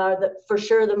are for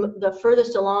sure the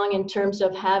furthest along in terms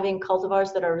of having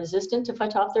cultivars that are resistant to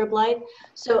Phytophthora blight.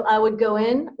 So I would go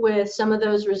in with some of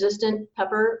those resistant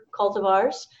pepper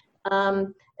cultivars,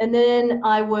 and then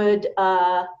I would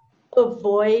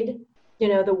avoid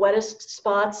the wettest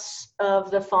spots of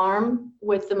the farm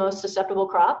with the most susceptible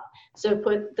crop. So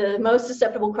put the most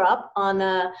susceptible crop on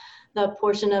the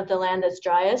portion of the land that's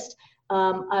driest.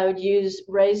 I would use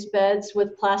raised beds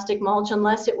with plastic mulch,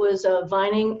 unless it was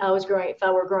vining. If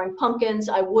I were growing pumpkins,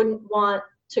 I wouldn't want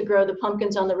to grow the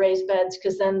pumpkins on the raised beds,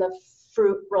 because then the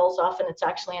fruit rolls off and it's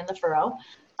actually in the furrow.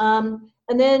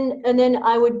 And then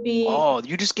I would be. Oh,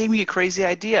 you just gave me a crazy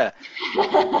idea.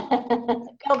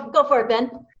 Go for it,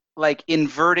 Ben. Like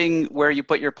inverting where you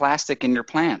put your plastic in your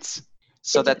plants,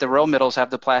 so that the row middles have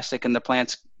the plastic and the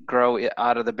plants grow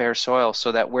out of the bare soil,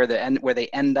 so that where they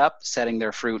end up setting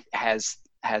their fruit has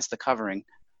the covering.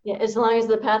 Yeah, as long as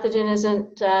the pathogen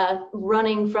isn't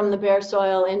running from the bare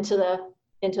soil into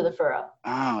the furrow.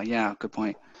 Oh, yeah, good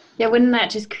point. Yeah, wouldn't that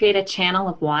just create a channel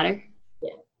of water?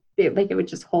 Yeah. Like it would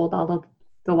just hold all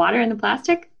the water in the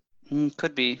plastic?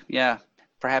 Could be, yeah.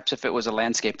 Perhaps if it was a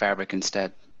landscape fabric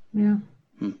instead. Yeah.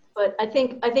 But I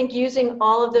think using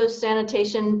all of those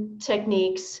sanitation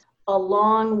techniques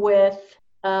along with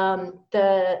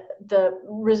the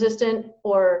resistant,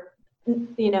 or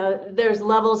there's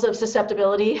levels of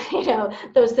susceptibility,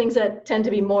 those things that tend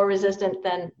to be more resistant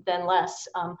than less,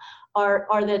 are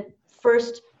the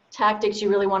first tactics you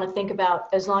really want to think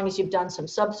about, as long as you've done some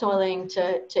subsoiling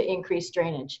to increase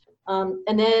drainage.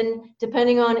 And then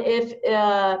depending on if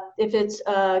it's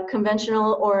a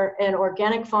conventional or an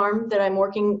organic farm that I'm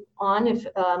working on, if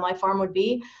my farm would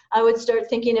be, I would start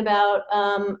thinking about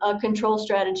a control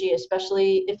strategy,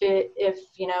 especially if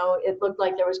it looked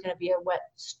like there was going to be a wet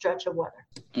stretch of weather.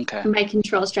 Okay. By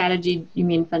control strategy, you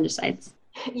mean fungicides?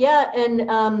 Yeah,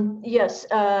 and yes,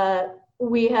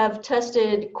 we have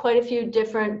tested quite a few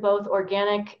different, both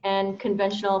organic and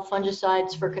conventional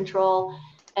fungicides for control,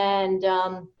 and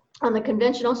on the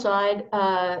conventional side,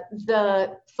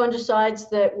 the fungicides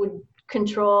that would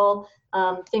control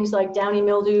things like downy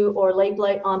mildew or late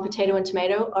blight on potato and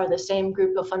tomato are the same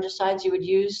group of fungicides you would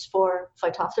use for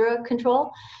Phytophthora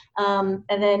control. And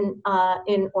then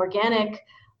in organic,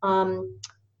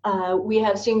 we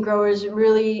have seen growers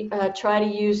really try to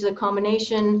use the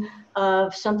combination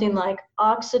of something like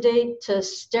oxidate to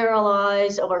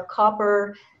sterilize, or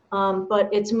copper, but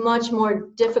it's much more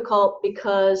difficult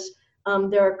because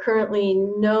there are currently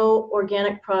no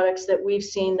organic products that we've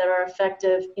seen that are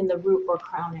effective in the root or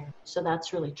crown area. So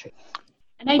that's really tricky.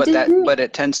 But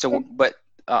it tends to. But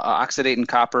oxidate and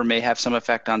copper may have some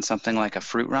effect on something like a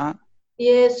fruit rot.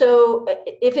 Yeah. So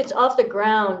if it's off the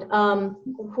ground,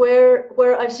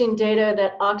 where I've seen data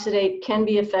that oxidate can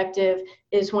be effective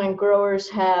is when growers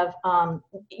have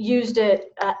used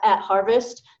it at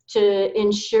harvest to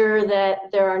ensure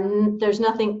that there's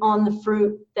nothing on the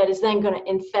fruit that is then going to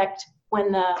infect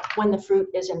when the fruit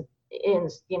is in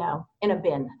a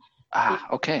bin.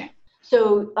 Okay.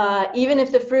 So even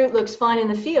if the fruit looks fine in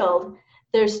the field,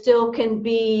 there still can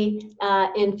be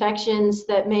infections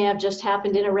that may have just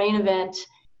happened in a rain event.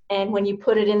 And when you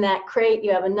put it in that crate,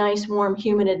 you have a nice, warm,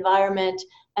 humid environment,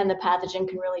 and the pathogen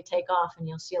can really take off, and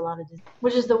you'll see a lot of disease,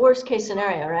 which is the worst case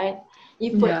scenario, right?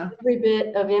 You put every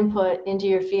bit of input into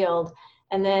your field,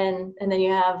 and then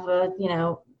you have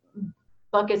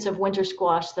buckets of winter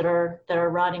squash that are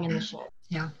rotting in the shed.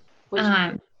 Yeah.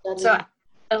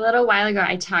 A little while ago,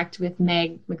 I talked with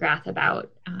Meg McGrath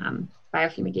about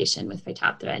biofumigation with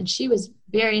Phytophthora, and she was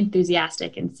very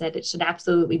enthusiastic and said it should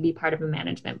absolutely be part of a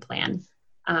management plan.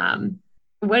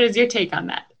 What is your take on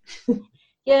that?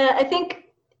 Yeah, I think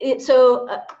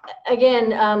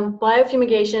again,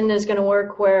 biofumigation is going to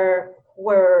work where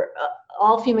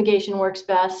all fumigation works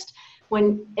best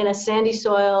when in a sandy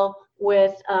soil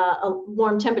with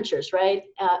warm temperatures, right?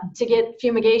 To get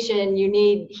fumigation, you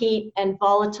need heat and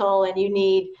volatile, and you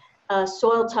need a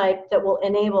soil type that will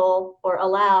enable or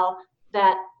allow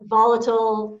that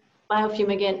volatile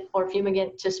biofumigant or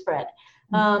fumigant to spread.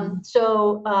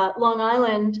 So Long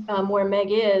Island, where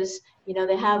Meg is,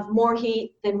 they have more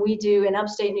heat than we do in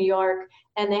upstate New York,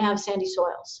 and they have sandy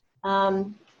soils.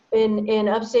 In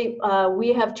upstate,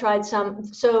 we have tried some.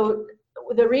 So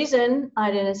the reason, I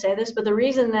didn't say this, but the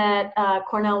reason that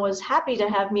Cornell was happy to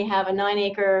have me have a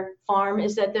 9-acre farm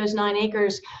is that those 9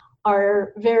 acres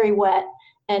are very wet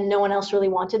and no one else really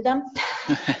wanted them.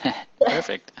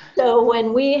 Perfect. So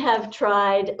when we have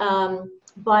tried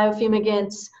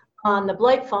biofumigants on the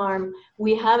blight farm,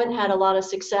 we haven't had a lot of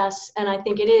success. And I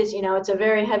think it is, it's a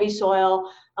very heavy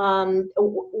soil.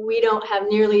 We don't have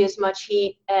nearly as much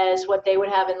heat as what they would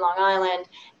have in Long Island.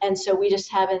 And so we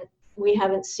just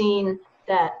haven't seen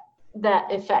that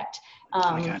effect.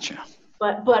 I gotcha.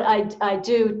 But I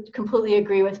do completely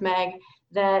agree with Meg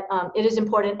that it is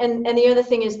important. And the other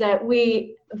thing is that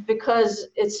because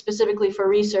it's specifically for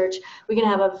research, we can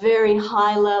have a very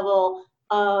high level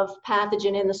of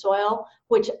pathogen in the soil,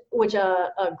 which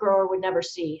a grower would never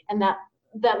see. And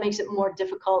that makes it more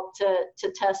difficult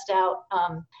to test out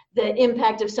the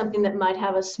impact of something that might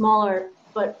have a smaller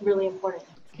but really important.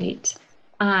 Great.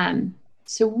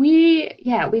 So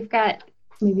we've got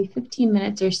maybe 15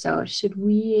 minutes or so. Should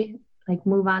we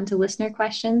move on to listener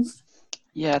questions?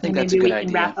 Yeah, I think that's a good idea. Maybe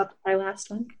we can wrap up our last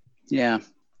one. Yeah,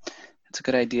 that's a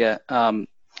good idea.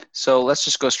 So let's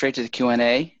just go straight to the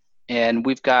Q&A. And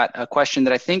we've got a question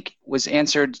that I think was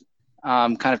answered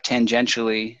kind of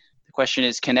tangentially. The question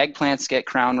is, can eggplants get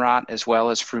crown rot as well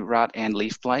as fruit rot and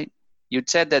leaf blight? You'd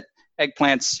said that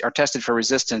eggplants are tested for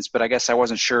resistance, but I guess I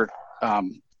wasn't sure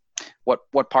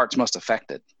what part's most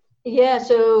affected. Yeah,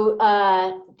 so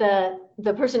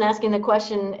the person asking the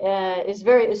question is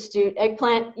very astute.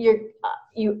 Eggplant,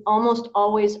 you almost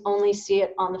always only see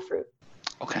it on the fruit.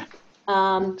 Okay.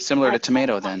 Similar to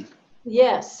tomato then.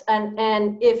 Yes,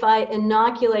 and if I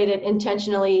inoculate it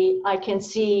intentionally, I can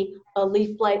see a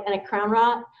leaf blight and a crown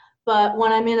rot. But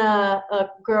when I'm in a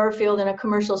grower field in a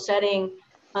commercial setting,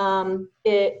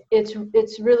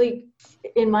 it's really,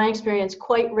 in my experience,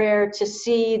 quite rare to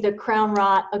see the crown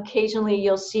rot. Occasionally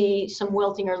you'll see some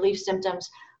wilting or leaf symptoms,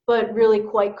 but really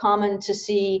quite common to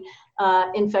see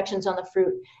infections on the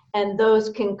fruit. And those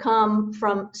can come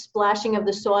from splashing of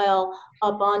the soil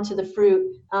up onto the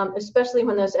fruit, especially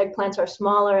when those eggplants are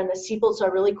smaller and the sepals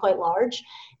are really quite large.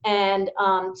 And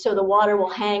so the water will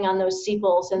hang on those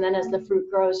sepals, and then as the fruit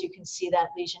grows, you can see that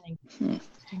lesioning.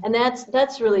 And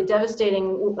that's really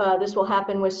devastating. This will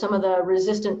happen with some of the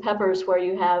resistant peppers where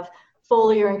you have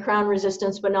foliar and crown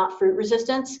resistance, but not fruit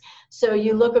resistance. So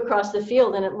you look across the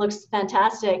field and it looks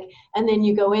fantastic. And then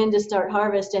you go in to start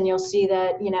harvest and you'll see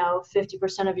that,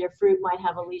 50% of your fruit might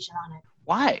have a lesion on it.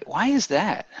 Why? Why is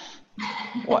that?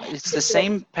 It's the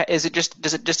same. Does it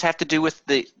just have to do with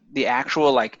the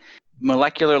actual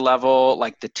molecular level,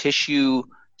 the tissue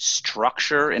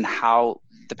structure and how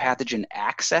the pathogen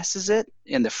accesses it,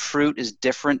 and the fruit is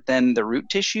different than the root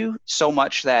tissue so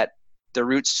much that the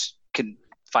roots can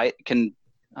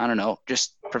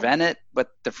just prevent it, but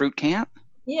the fruit can't?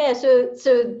 Yeah, so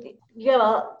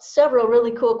yeah, several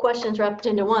really cool questions wrapped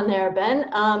into one there, Ben.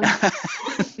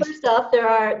 First off, there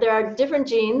are different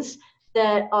genes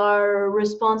that are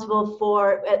responsible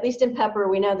for, at least in pepper,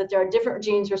 we know that there are different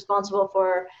genes responsible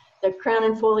for the crown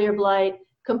and foliar blight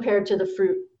compared to the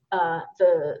fruit,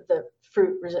 the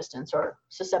fruit resistance or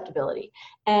susceptibility.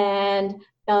 And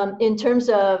in terms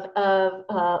of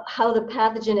how the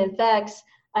pathogen infects,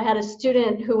 I had a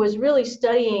student who was really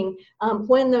studying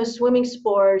when those swimming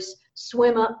spores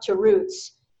swim up to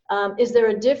roots. Is there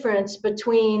a difference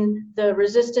between the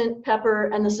resistant pepper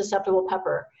and the susceptible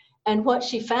pepper? And what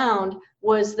she found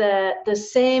was that the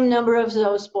same number of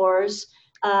zoospores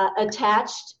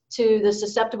attached to the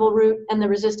susceptible root and the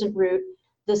resistant root,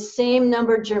 the same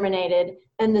number germinated,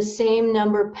 and the same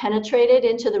number penetrated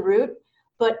into the root.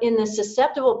 But in the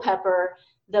susceptible pepper,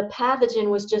 the pathogen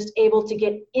was just able to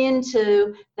get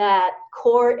into that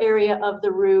core area of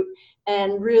the root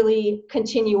and really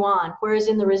continue on. Whereas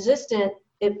in the resistant,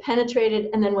 it penetrated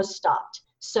and then was stopped.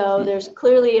 So there's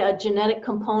clearly a genetic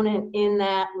component in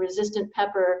that resistant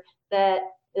pepper that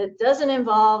It doesn't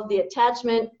involve the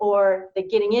attachment or the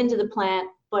getting into the plant,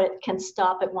 but it can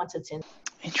stop it once it's in.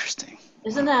 Interesting.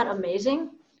 Isn't that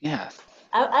amazing? Yeah.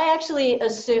 I actually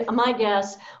assume, my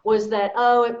guess was that,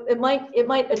 it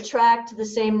might attract the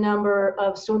same number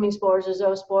of swimming spores or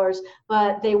zoospores,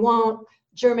 but they won't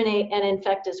germinate and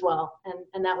infect as well.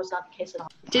 And that was not the case at all.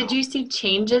 Did you see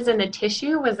changes in the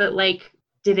tissue? Was it like,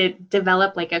 did it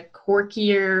develop like a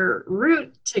corkier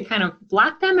root to kind of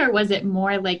block them, or was it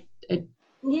more like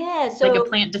like a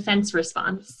plant defense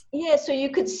response? Yeah, so you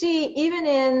could see even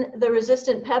in the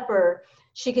resistant pepper,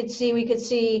 we could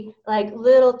see like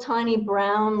little tiny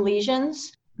brown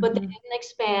lesions, but they didn't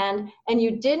expand, and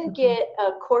you didn't get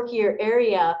a corkier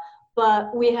area.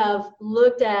 But we have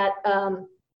looked at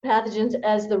pathogens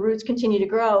as the roots continue to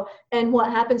grow, and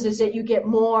what happens is that you get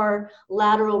more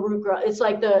lateral root growth. It's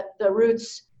like the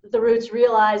roots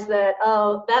realize that,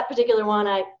 that particular one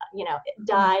it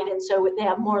died, and so they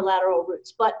have more lateral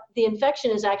roots. But the infection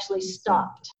is actually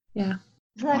stopped. Yeah.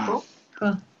 Isn't that cool?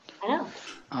 Cool. I know.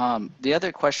 The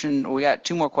other question, we got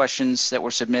two more questions that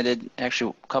were submitted.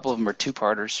 Actually, a couple of them are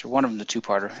two-parters, or one of them is a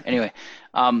two-parter. Anyway,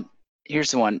 here's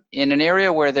the one. In an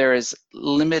area where there is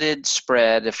limited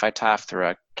spread of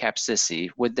Phytophthora capsicii,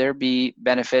 would there be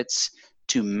benefits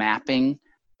to mapping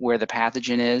where the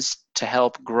pathogen is to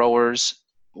help growers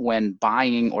when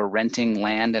buying or renting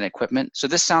land and equipment? So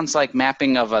this sounds like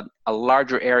mapping of a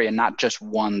larger area, not just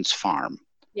one's farm.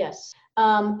 Yes,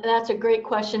 that's a great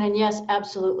question. And yes,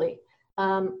 absolutely.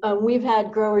 We've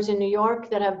had growers in New York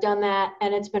that have done that,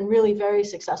 and it's been really very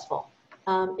successful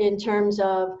in terms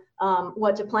of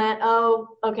what to plant.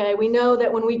 Oh, okay, we know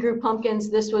that when we grew pumpkins,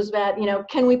 this was bad.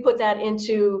 Can we put that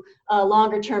into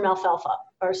longer term alfalfa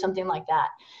or something like that?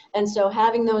 And so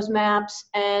having those maps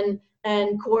and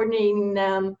coordinating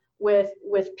them with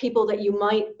people that you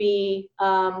might be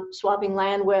swapping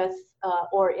land with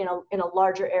or in a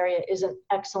larger area is an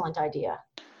excellent idea.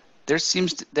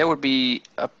 There would be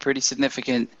a pretty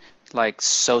significant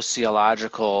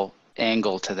sociological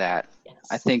angle to that. Yes.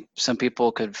 I think some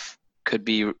people could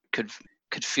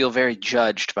feel very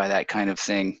judged by that kind of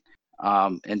thing.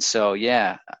 And so,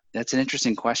 yeah, that's an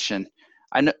interesting question.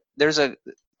 I know there's an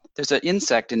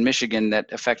insect in Michigan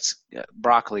that affects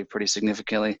broccoli pretty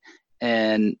significantly,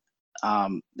 and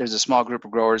there's a small group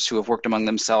of growers who have worked among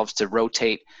themselves to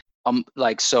rotate.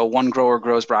 So one grower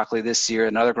grows broccoli this year,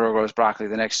 another grower grows broccoli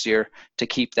the next year to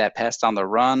keep that pest on the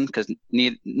run, because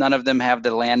none of them have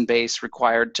the land base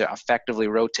required to effectively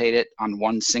rotate it on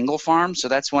one single farm. So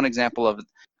that's one example of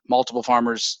multiple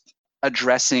farmers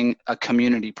addressing a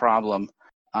community problem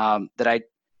that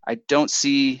I don't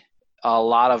see a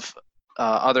lot of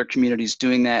other communities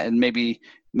doing that, and maybe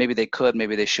they could,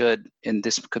 maybe they should, and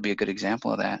this could be a good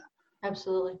example of that.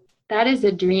 Absolutely. That is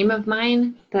a dream of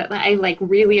mine that I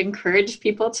really encourage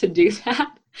people to do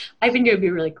that. I think it would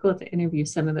be really cool to interview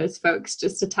some of those folks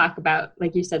just to talk about,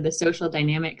 like you said, the social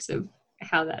dynamics of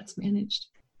how that's managed.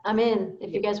 I'm in,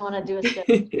 if you guys want to do a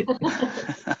study.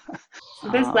 So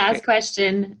this last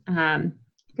question,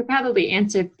 could probably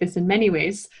answer this in many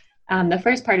ways. The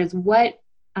first part is, what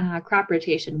crop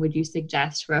rotation would you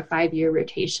suggest for a 5-year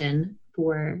rotation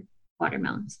for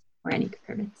watermelons or any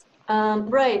cucurbits?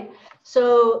 Right.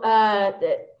 So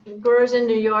growers in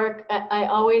New York, I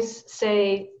always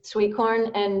say sweet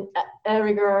corn, and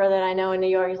every grower that I know in New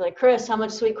York is like, Chris, how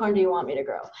much sweet corn do you want me to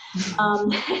grow?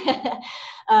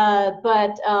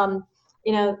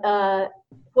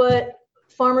 What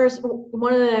farmers,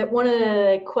 one of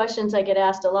the questions I get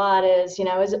asked a lot is,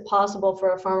 is it possible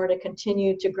for a farmer to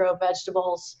continue to grow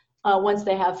vegetables once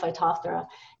they have Phytophthora?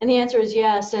 And the answer is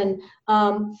yes. And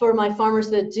for my farmers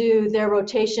that do, their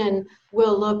rotation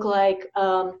will look like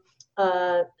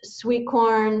sweet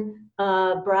corn,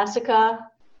 brassica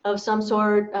of some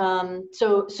sort.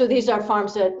 So these are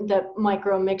farms that might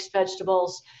grow mixed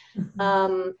vegetables.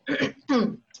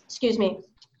 Excuse me.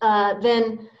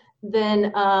 Then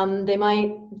they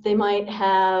might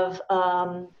have,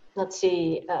 let's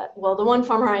see, well, the one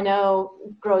farmer I know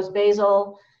grows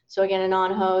basil, so again, a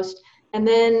non-host, and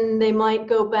then they might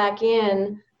go back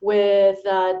in with,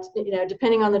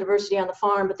 depending on the diversity on the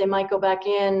farm, but they might go back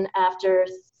in after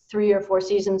 3 or 4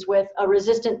 seasons with a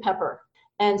resistant pepper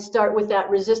and start with that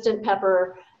resistant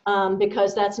pepper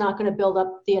because that's not going to build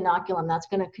up the inoculum. That's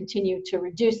going to continue to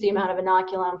reduce the amount of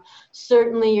inoculum.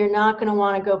 Certainly, you're not going to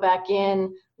want to go back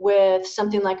in with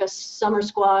something like a summer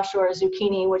squash or a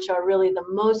zucchini, which are really the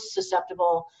most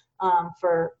susceptible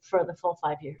for the full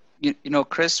 5 years.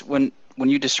 Chris, when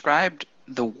you described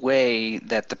the way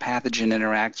that the pathogen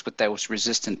interacts with those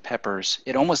resistant peppers,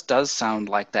 it almost does sound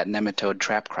like that nematode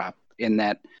trap crop, in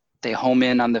that they home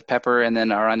in on the pepper and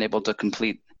then are unable to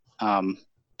complete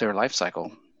their life cycle.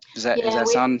 Does that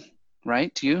sound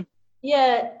right to you?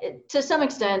 Yeah, to some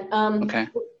extent. Okay.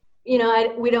 We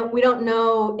don't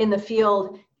know in the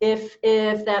field if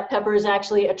that pepper is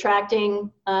actually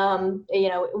attracting.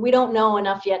 We don't know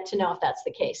enough yet to know if that's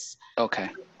the case. Okay.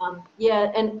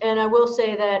 And I will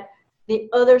say that the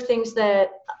other things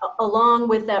that, along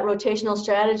with that rotational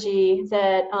strategy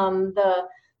that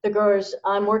the growers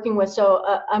I'm working with,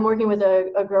 I'm working with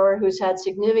a grower who's had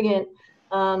significant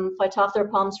Phytophthora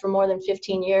palms for more than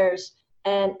 15 years.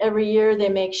 And every year they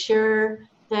make sure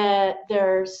that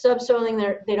they're subsoiling,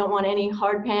 they don't want any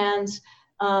hard pans.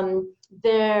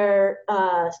 They're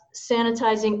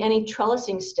sanitizing any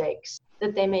trellising stakes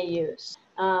that they may use.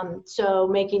 So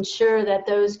making sure that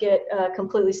those get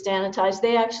completely sanitized.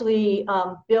 They actually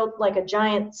built like a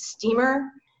giant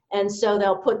steamer. And so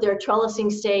they'll put their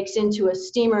trellising stakes into a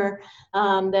steamer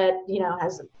that,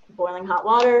 has boiling hot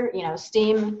water,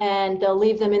 steam, and they'll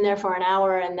leave them in there for an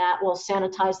hour, and that will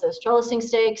sanitize those trellising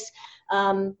stakes.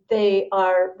 They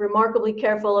are remarkably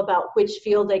careful about which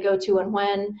field they go to and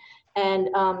when, and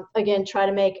again, try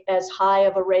to make as high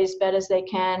of a raised bed as they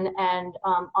can, and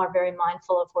are very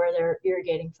mindful of where they're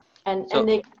irrigating from. And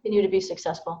they continue to be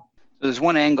successful. There's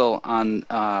one angle on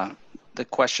the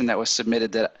question that was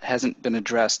submitted that hasn't been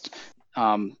addressed.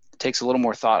 Takes a little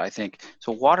more thought, I think.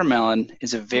 So watermelon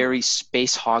is a very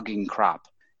space-hogging crop.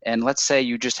 And let's say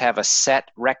you just have a set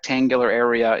rectangular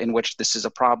area in which this is a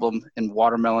problem and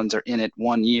watermelons are in it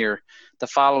 1 year. The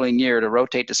following year, to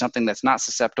rotate to something that's not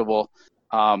susceptible,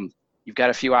 you've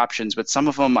got a few options, but some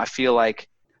of them I feel like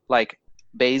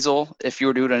basil, if you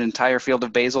were doing an entire field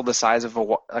of basil the size of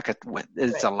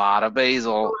it's a lot of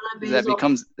basil.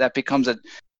 That becomes a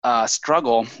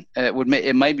struggle.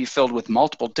 It might be filled with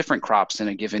multiple different crops in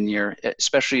a given year,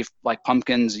 especially if like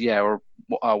pumpkins, or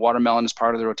watermelon is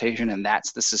part of the rotation, and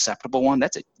that's the susceptible one.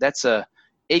 That's a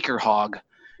acre hog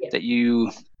that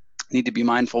you need to be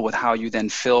mindful with how you then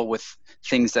fill with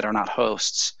things that are not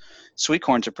hosts. Sweet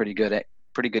corn's a pretty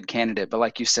good candidate, but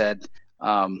like you said,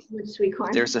 sweet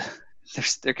corn,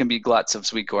 there can be gluts of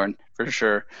sweet corn for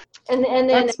sure. And then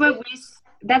that's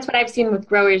what I've seen with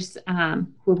growers who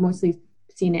have mostly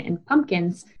seen it in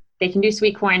pumpkins. They can do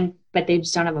sweet corn, but they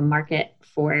just don't have a market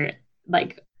for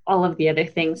like all of the other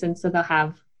things. And so they'll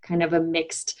have kind of a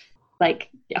mixed, like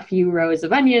a few rows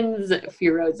of onions, a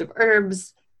few rows of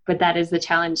herbs. But that is the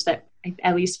challenge that,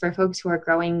 at least for folks who are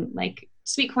growing like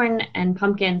sweet corn and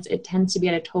pumpkins, it tends to be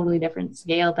at a totally different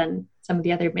scale than some of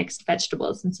the other mixed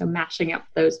vegetables. And so mashing up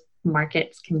those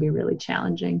markets can be really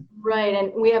challenging. Right.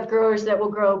 And we have growers that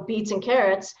will grow beets and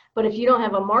carrots, but if you don't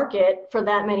have a market for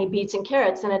that many beets and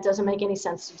carrots, then it doesn't make any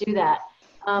sense to do that.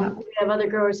 We have other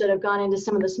growers that have gone into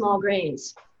some of the small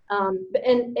grains.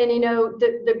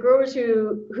 The growers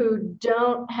who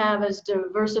don't have as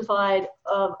diversified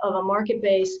of a market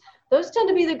base, those tend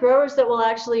to be the growers that will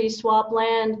actually swap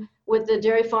land with the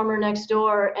dairy farmer next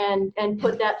door and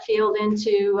put that field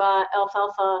into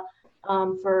alfalfa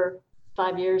for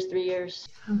 5 years, 3 years.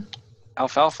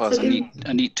 Alfalfa is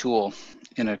a neat tool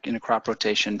in a crop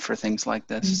rotation for things like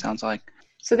this. It sounds like.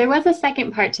 So there was a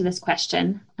second part to this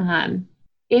question.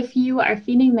 If you are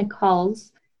feeding the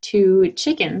culls to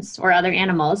chickens or other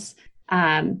animals,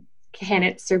 can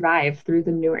it survive through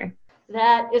the manure?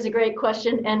 That is a great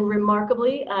question, and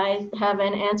remarkably, I have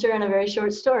an answer in a very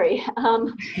short story.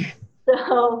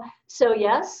 So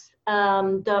yes,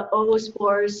 the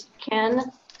oospores can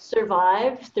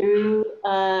survive through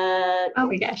at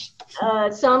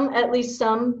least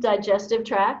some digestive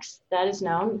tracts. That is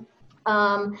known,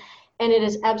 and it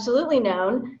is absolutely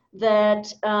known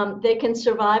that they can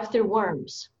survive through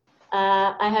worms.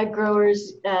 I had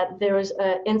growers. There was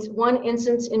one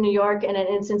instance in New York and an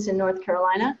instance in North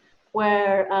Carolina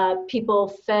where people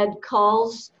fed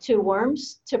culls to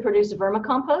worms to produce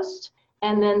vermicompost,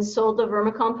 and then sold the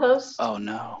vermicompost. Oh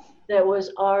no! That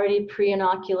was already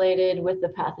pre-inoculated with the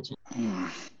pathogen.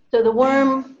 So the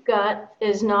worm gut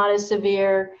is not as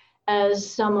severe as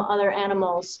some other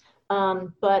animals,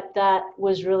 but that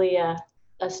was really a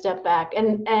step back.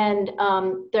 And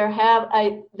there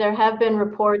have been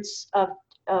reports of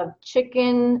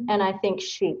chicken and I think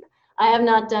sheep. I have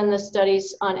not done the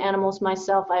studies on animals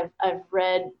myself. I've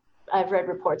read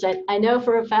reports. I know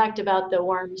for a fact about the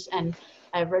worms, and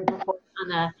I've read reports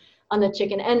on the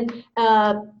chicken. And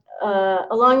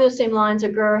along those same lines, a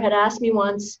grower had asked me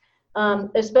once,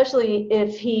 especially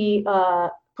if he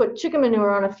put chicken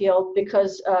manure on a field,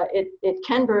 because it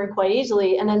can burn quite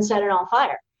easily, and then set it on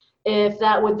fire. If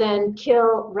that would then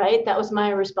kill, right? That was my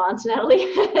response,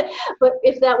 Natalie. But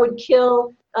if that would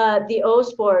kill the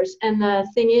oospores, and the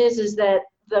thing is that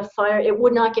the fire, it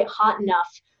would not get hot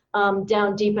enough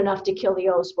down deep enough to kill the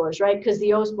O spores, right? Because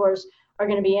the O spores are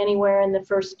going to be anywhere in the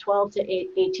first 12 to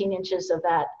 18 inches of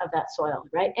that soil,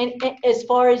 right? And as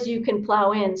far as you can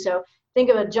plow in. So think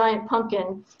of a giant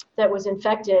pumpkin that was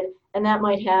infected, and that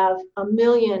might have 1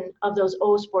 million of those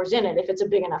O spores in it if it's a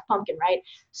big enough pumpkin, right?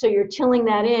 So you're tilling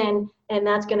that in, and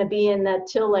that's going to be in that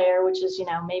till layer, which is,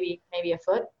 maybe a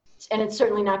foot, and it's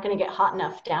certainly not going to get hot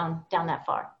enough down that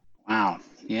far. Wow.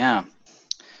 Yeah.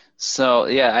 So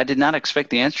yeah, I did not expect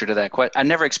the answer to that question. I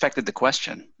never expected the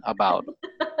question about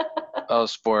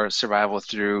spore survival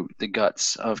through the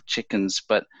guts of chickens,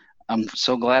 but I'm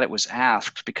so glad it was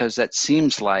asked, because that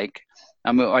seems like,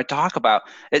 I talk about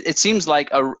it seems like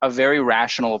a very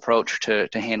rational approach to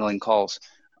handling culls.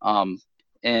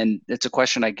 And it's a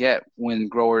question I get when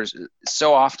growers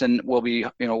so often will be,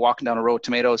 walking down a row of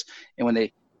tomatoes, and when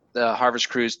the harvest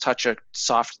crews touch a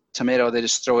soft tomato, they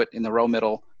just throw it in the row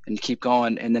middle and keep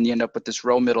going. And then you end up with this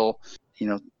row middle,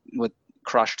 with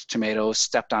crushed tomatoes,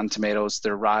 stepped on tomatoes.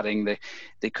 They're rotting.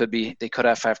 They could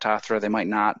have Phytophthora. They might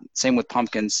not. Same with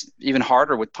pumpkins. Even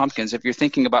harder with pumpkins. If you're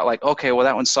thinking about like, okay, well,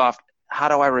 that one's soft. How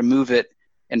do I remove it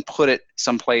and put it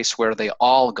someplace where they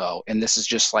all go? And this is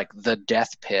just like the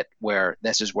death pit where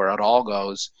this is where it all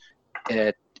goes.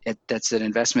 That's an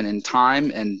investment in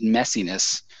time and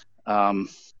messiness.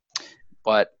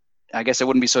 But I guess it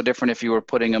wouldn't be so different if you were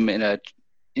putting them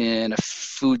in a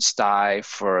food sty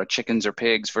for chickens or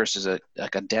pigs versus a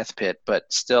death pit.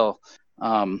 But still,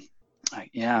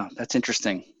 yeah, that's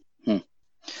interesting.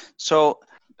 So,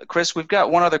 Chris, we've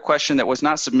got one other question that was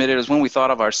not submitted. It was one we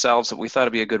thought of ourselves that we thought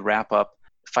would be a good wrap up.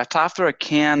 Phytophthora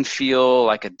can feel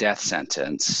like a death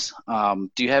sentence.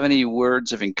 Do you have any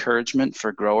words of encouragement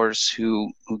for growers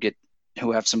who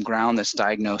have some ground that's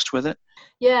diagnosed with it?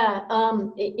 Yeah,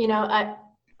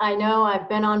 I know I've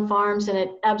been on farms and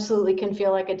it absolutely can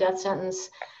feel like a death sentence,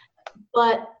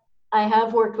 but I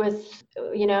have worked with,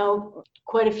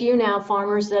 quite a few now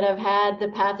farmers that have had the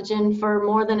pathogen for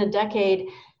more than a decade,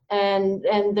 and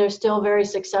they're still very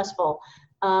successful.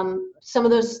 Some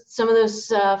of those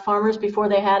farmers before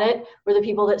they had it were the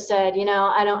people that said,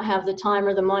 I don't have the time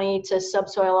or the money to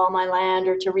subsoil all my land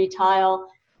or to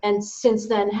retile, and since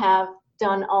then have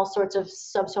done all sorts of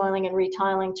subsoiling and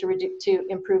retiling to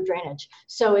improve drainage.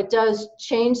 So it does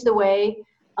change the way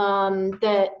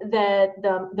that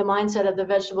the mindset of the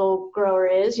vegetable grower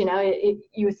is.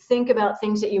 You think about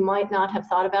things that you might not have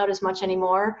thought about as much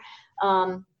anymore,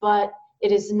 but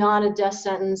it is not a death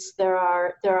sentence. There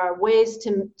are ways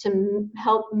to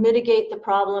help mitigate the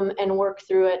problem and work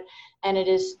through it, and it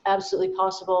is absolutely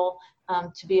possible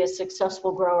to be a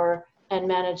successful grower and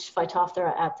manage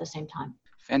Phytophthora at the same time.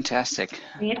 Fantastic.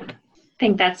 Yeah, I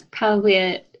think that's probably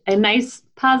a nice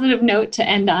positive note to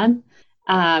end on.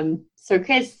 So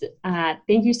Chris,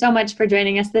 thank you so much for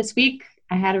joining us this week.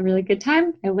 I had a really good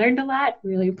time. I learned a lot.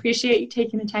 Really appreciate you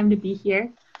taking the time to be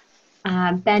here.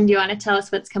 Ben, do you want to tell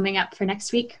us what's coming up for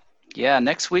next week? Yeah,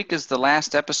 next week is the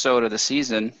last episode of the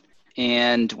season,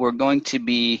 and we're going to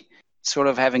be sort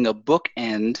of having a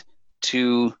bookend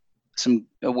to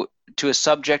a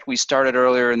subject we started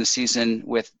earlier in the season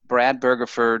with Brad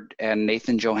Bergerford and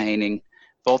Nathan Johanning.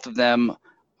 Both of them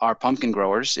are pumpkin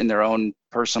growers in their own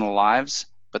personal lives,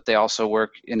 but they also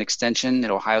work in extension at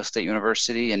Ohio State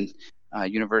University and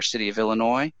University of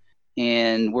Illinois.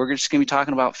 And we're just going to be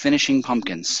talking about finishing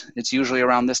pumpkins. It's usually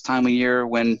around this time of year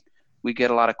when we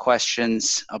get a lot of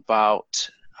questions about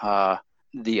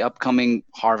the upcoming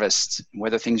harvest,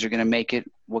 whether things are going to make it.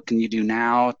 What can you do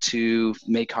now to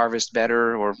make harvest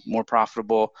better or more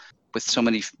profitable with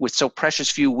so precious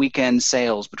few weekend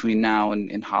sales between now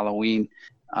and Halloween?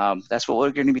 That's what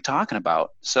we're going to be talking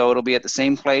about. So it'll be at the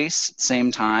same place,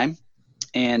 same time,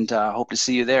 and hope to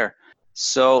see you there.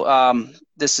 So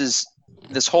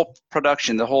this whole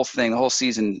production, the whole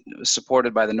season was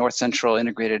supported by the North Central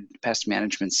Integrated Pest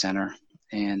Management Center.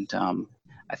 And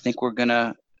I think we're going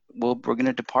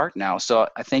to depart now. So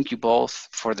I thank you both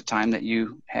for the time that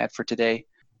you had for today.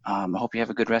 I hope you have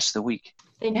a good rest of the week.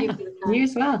 Thank you for the time. You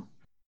as well.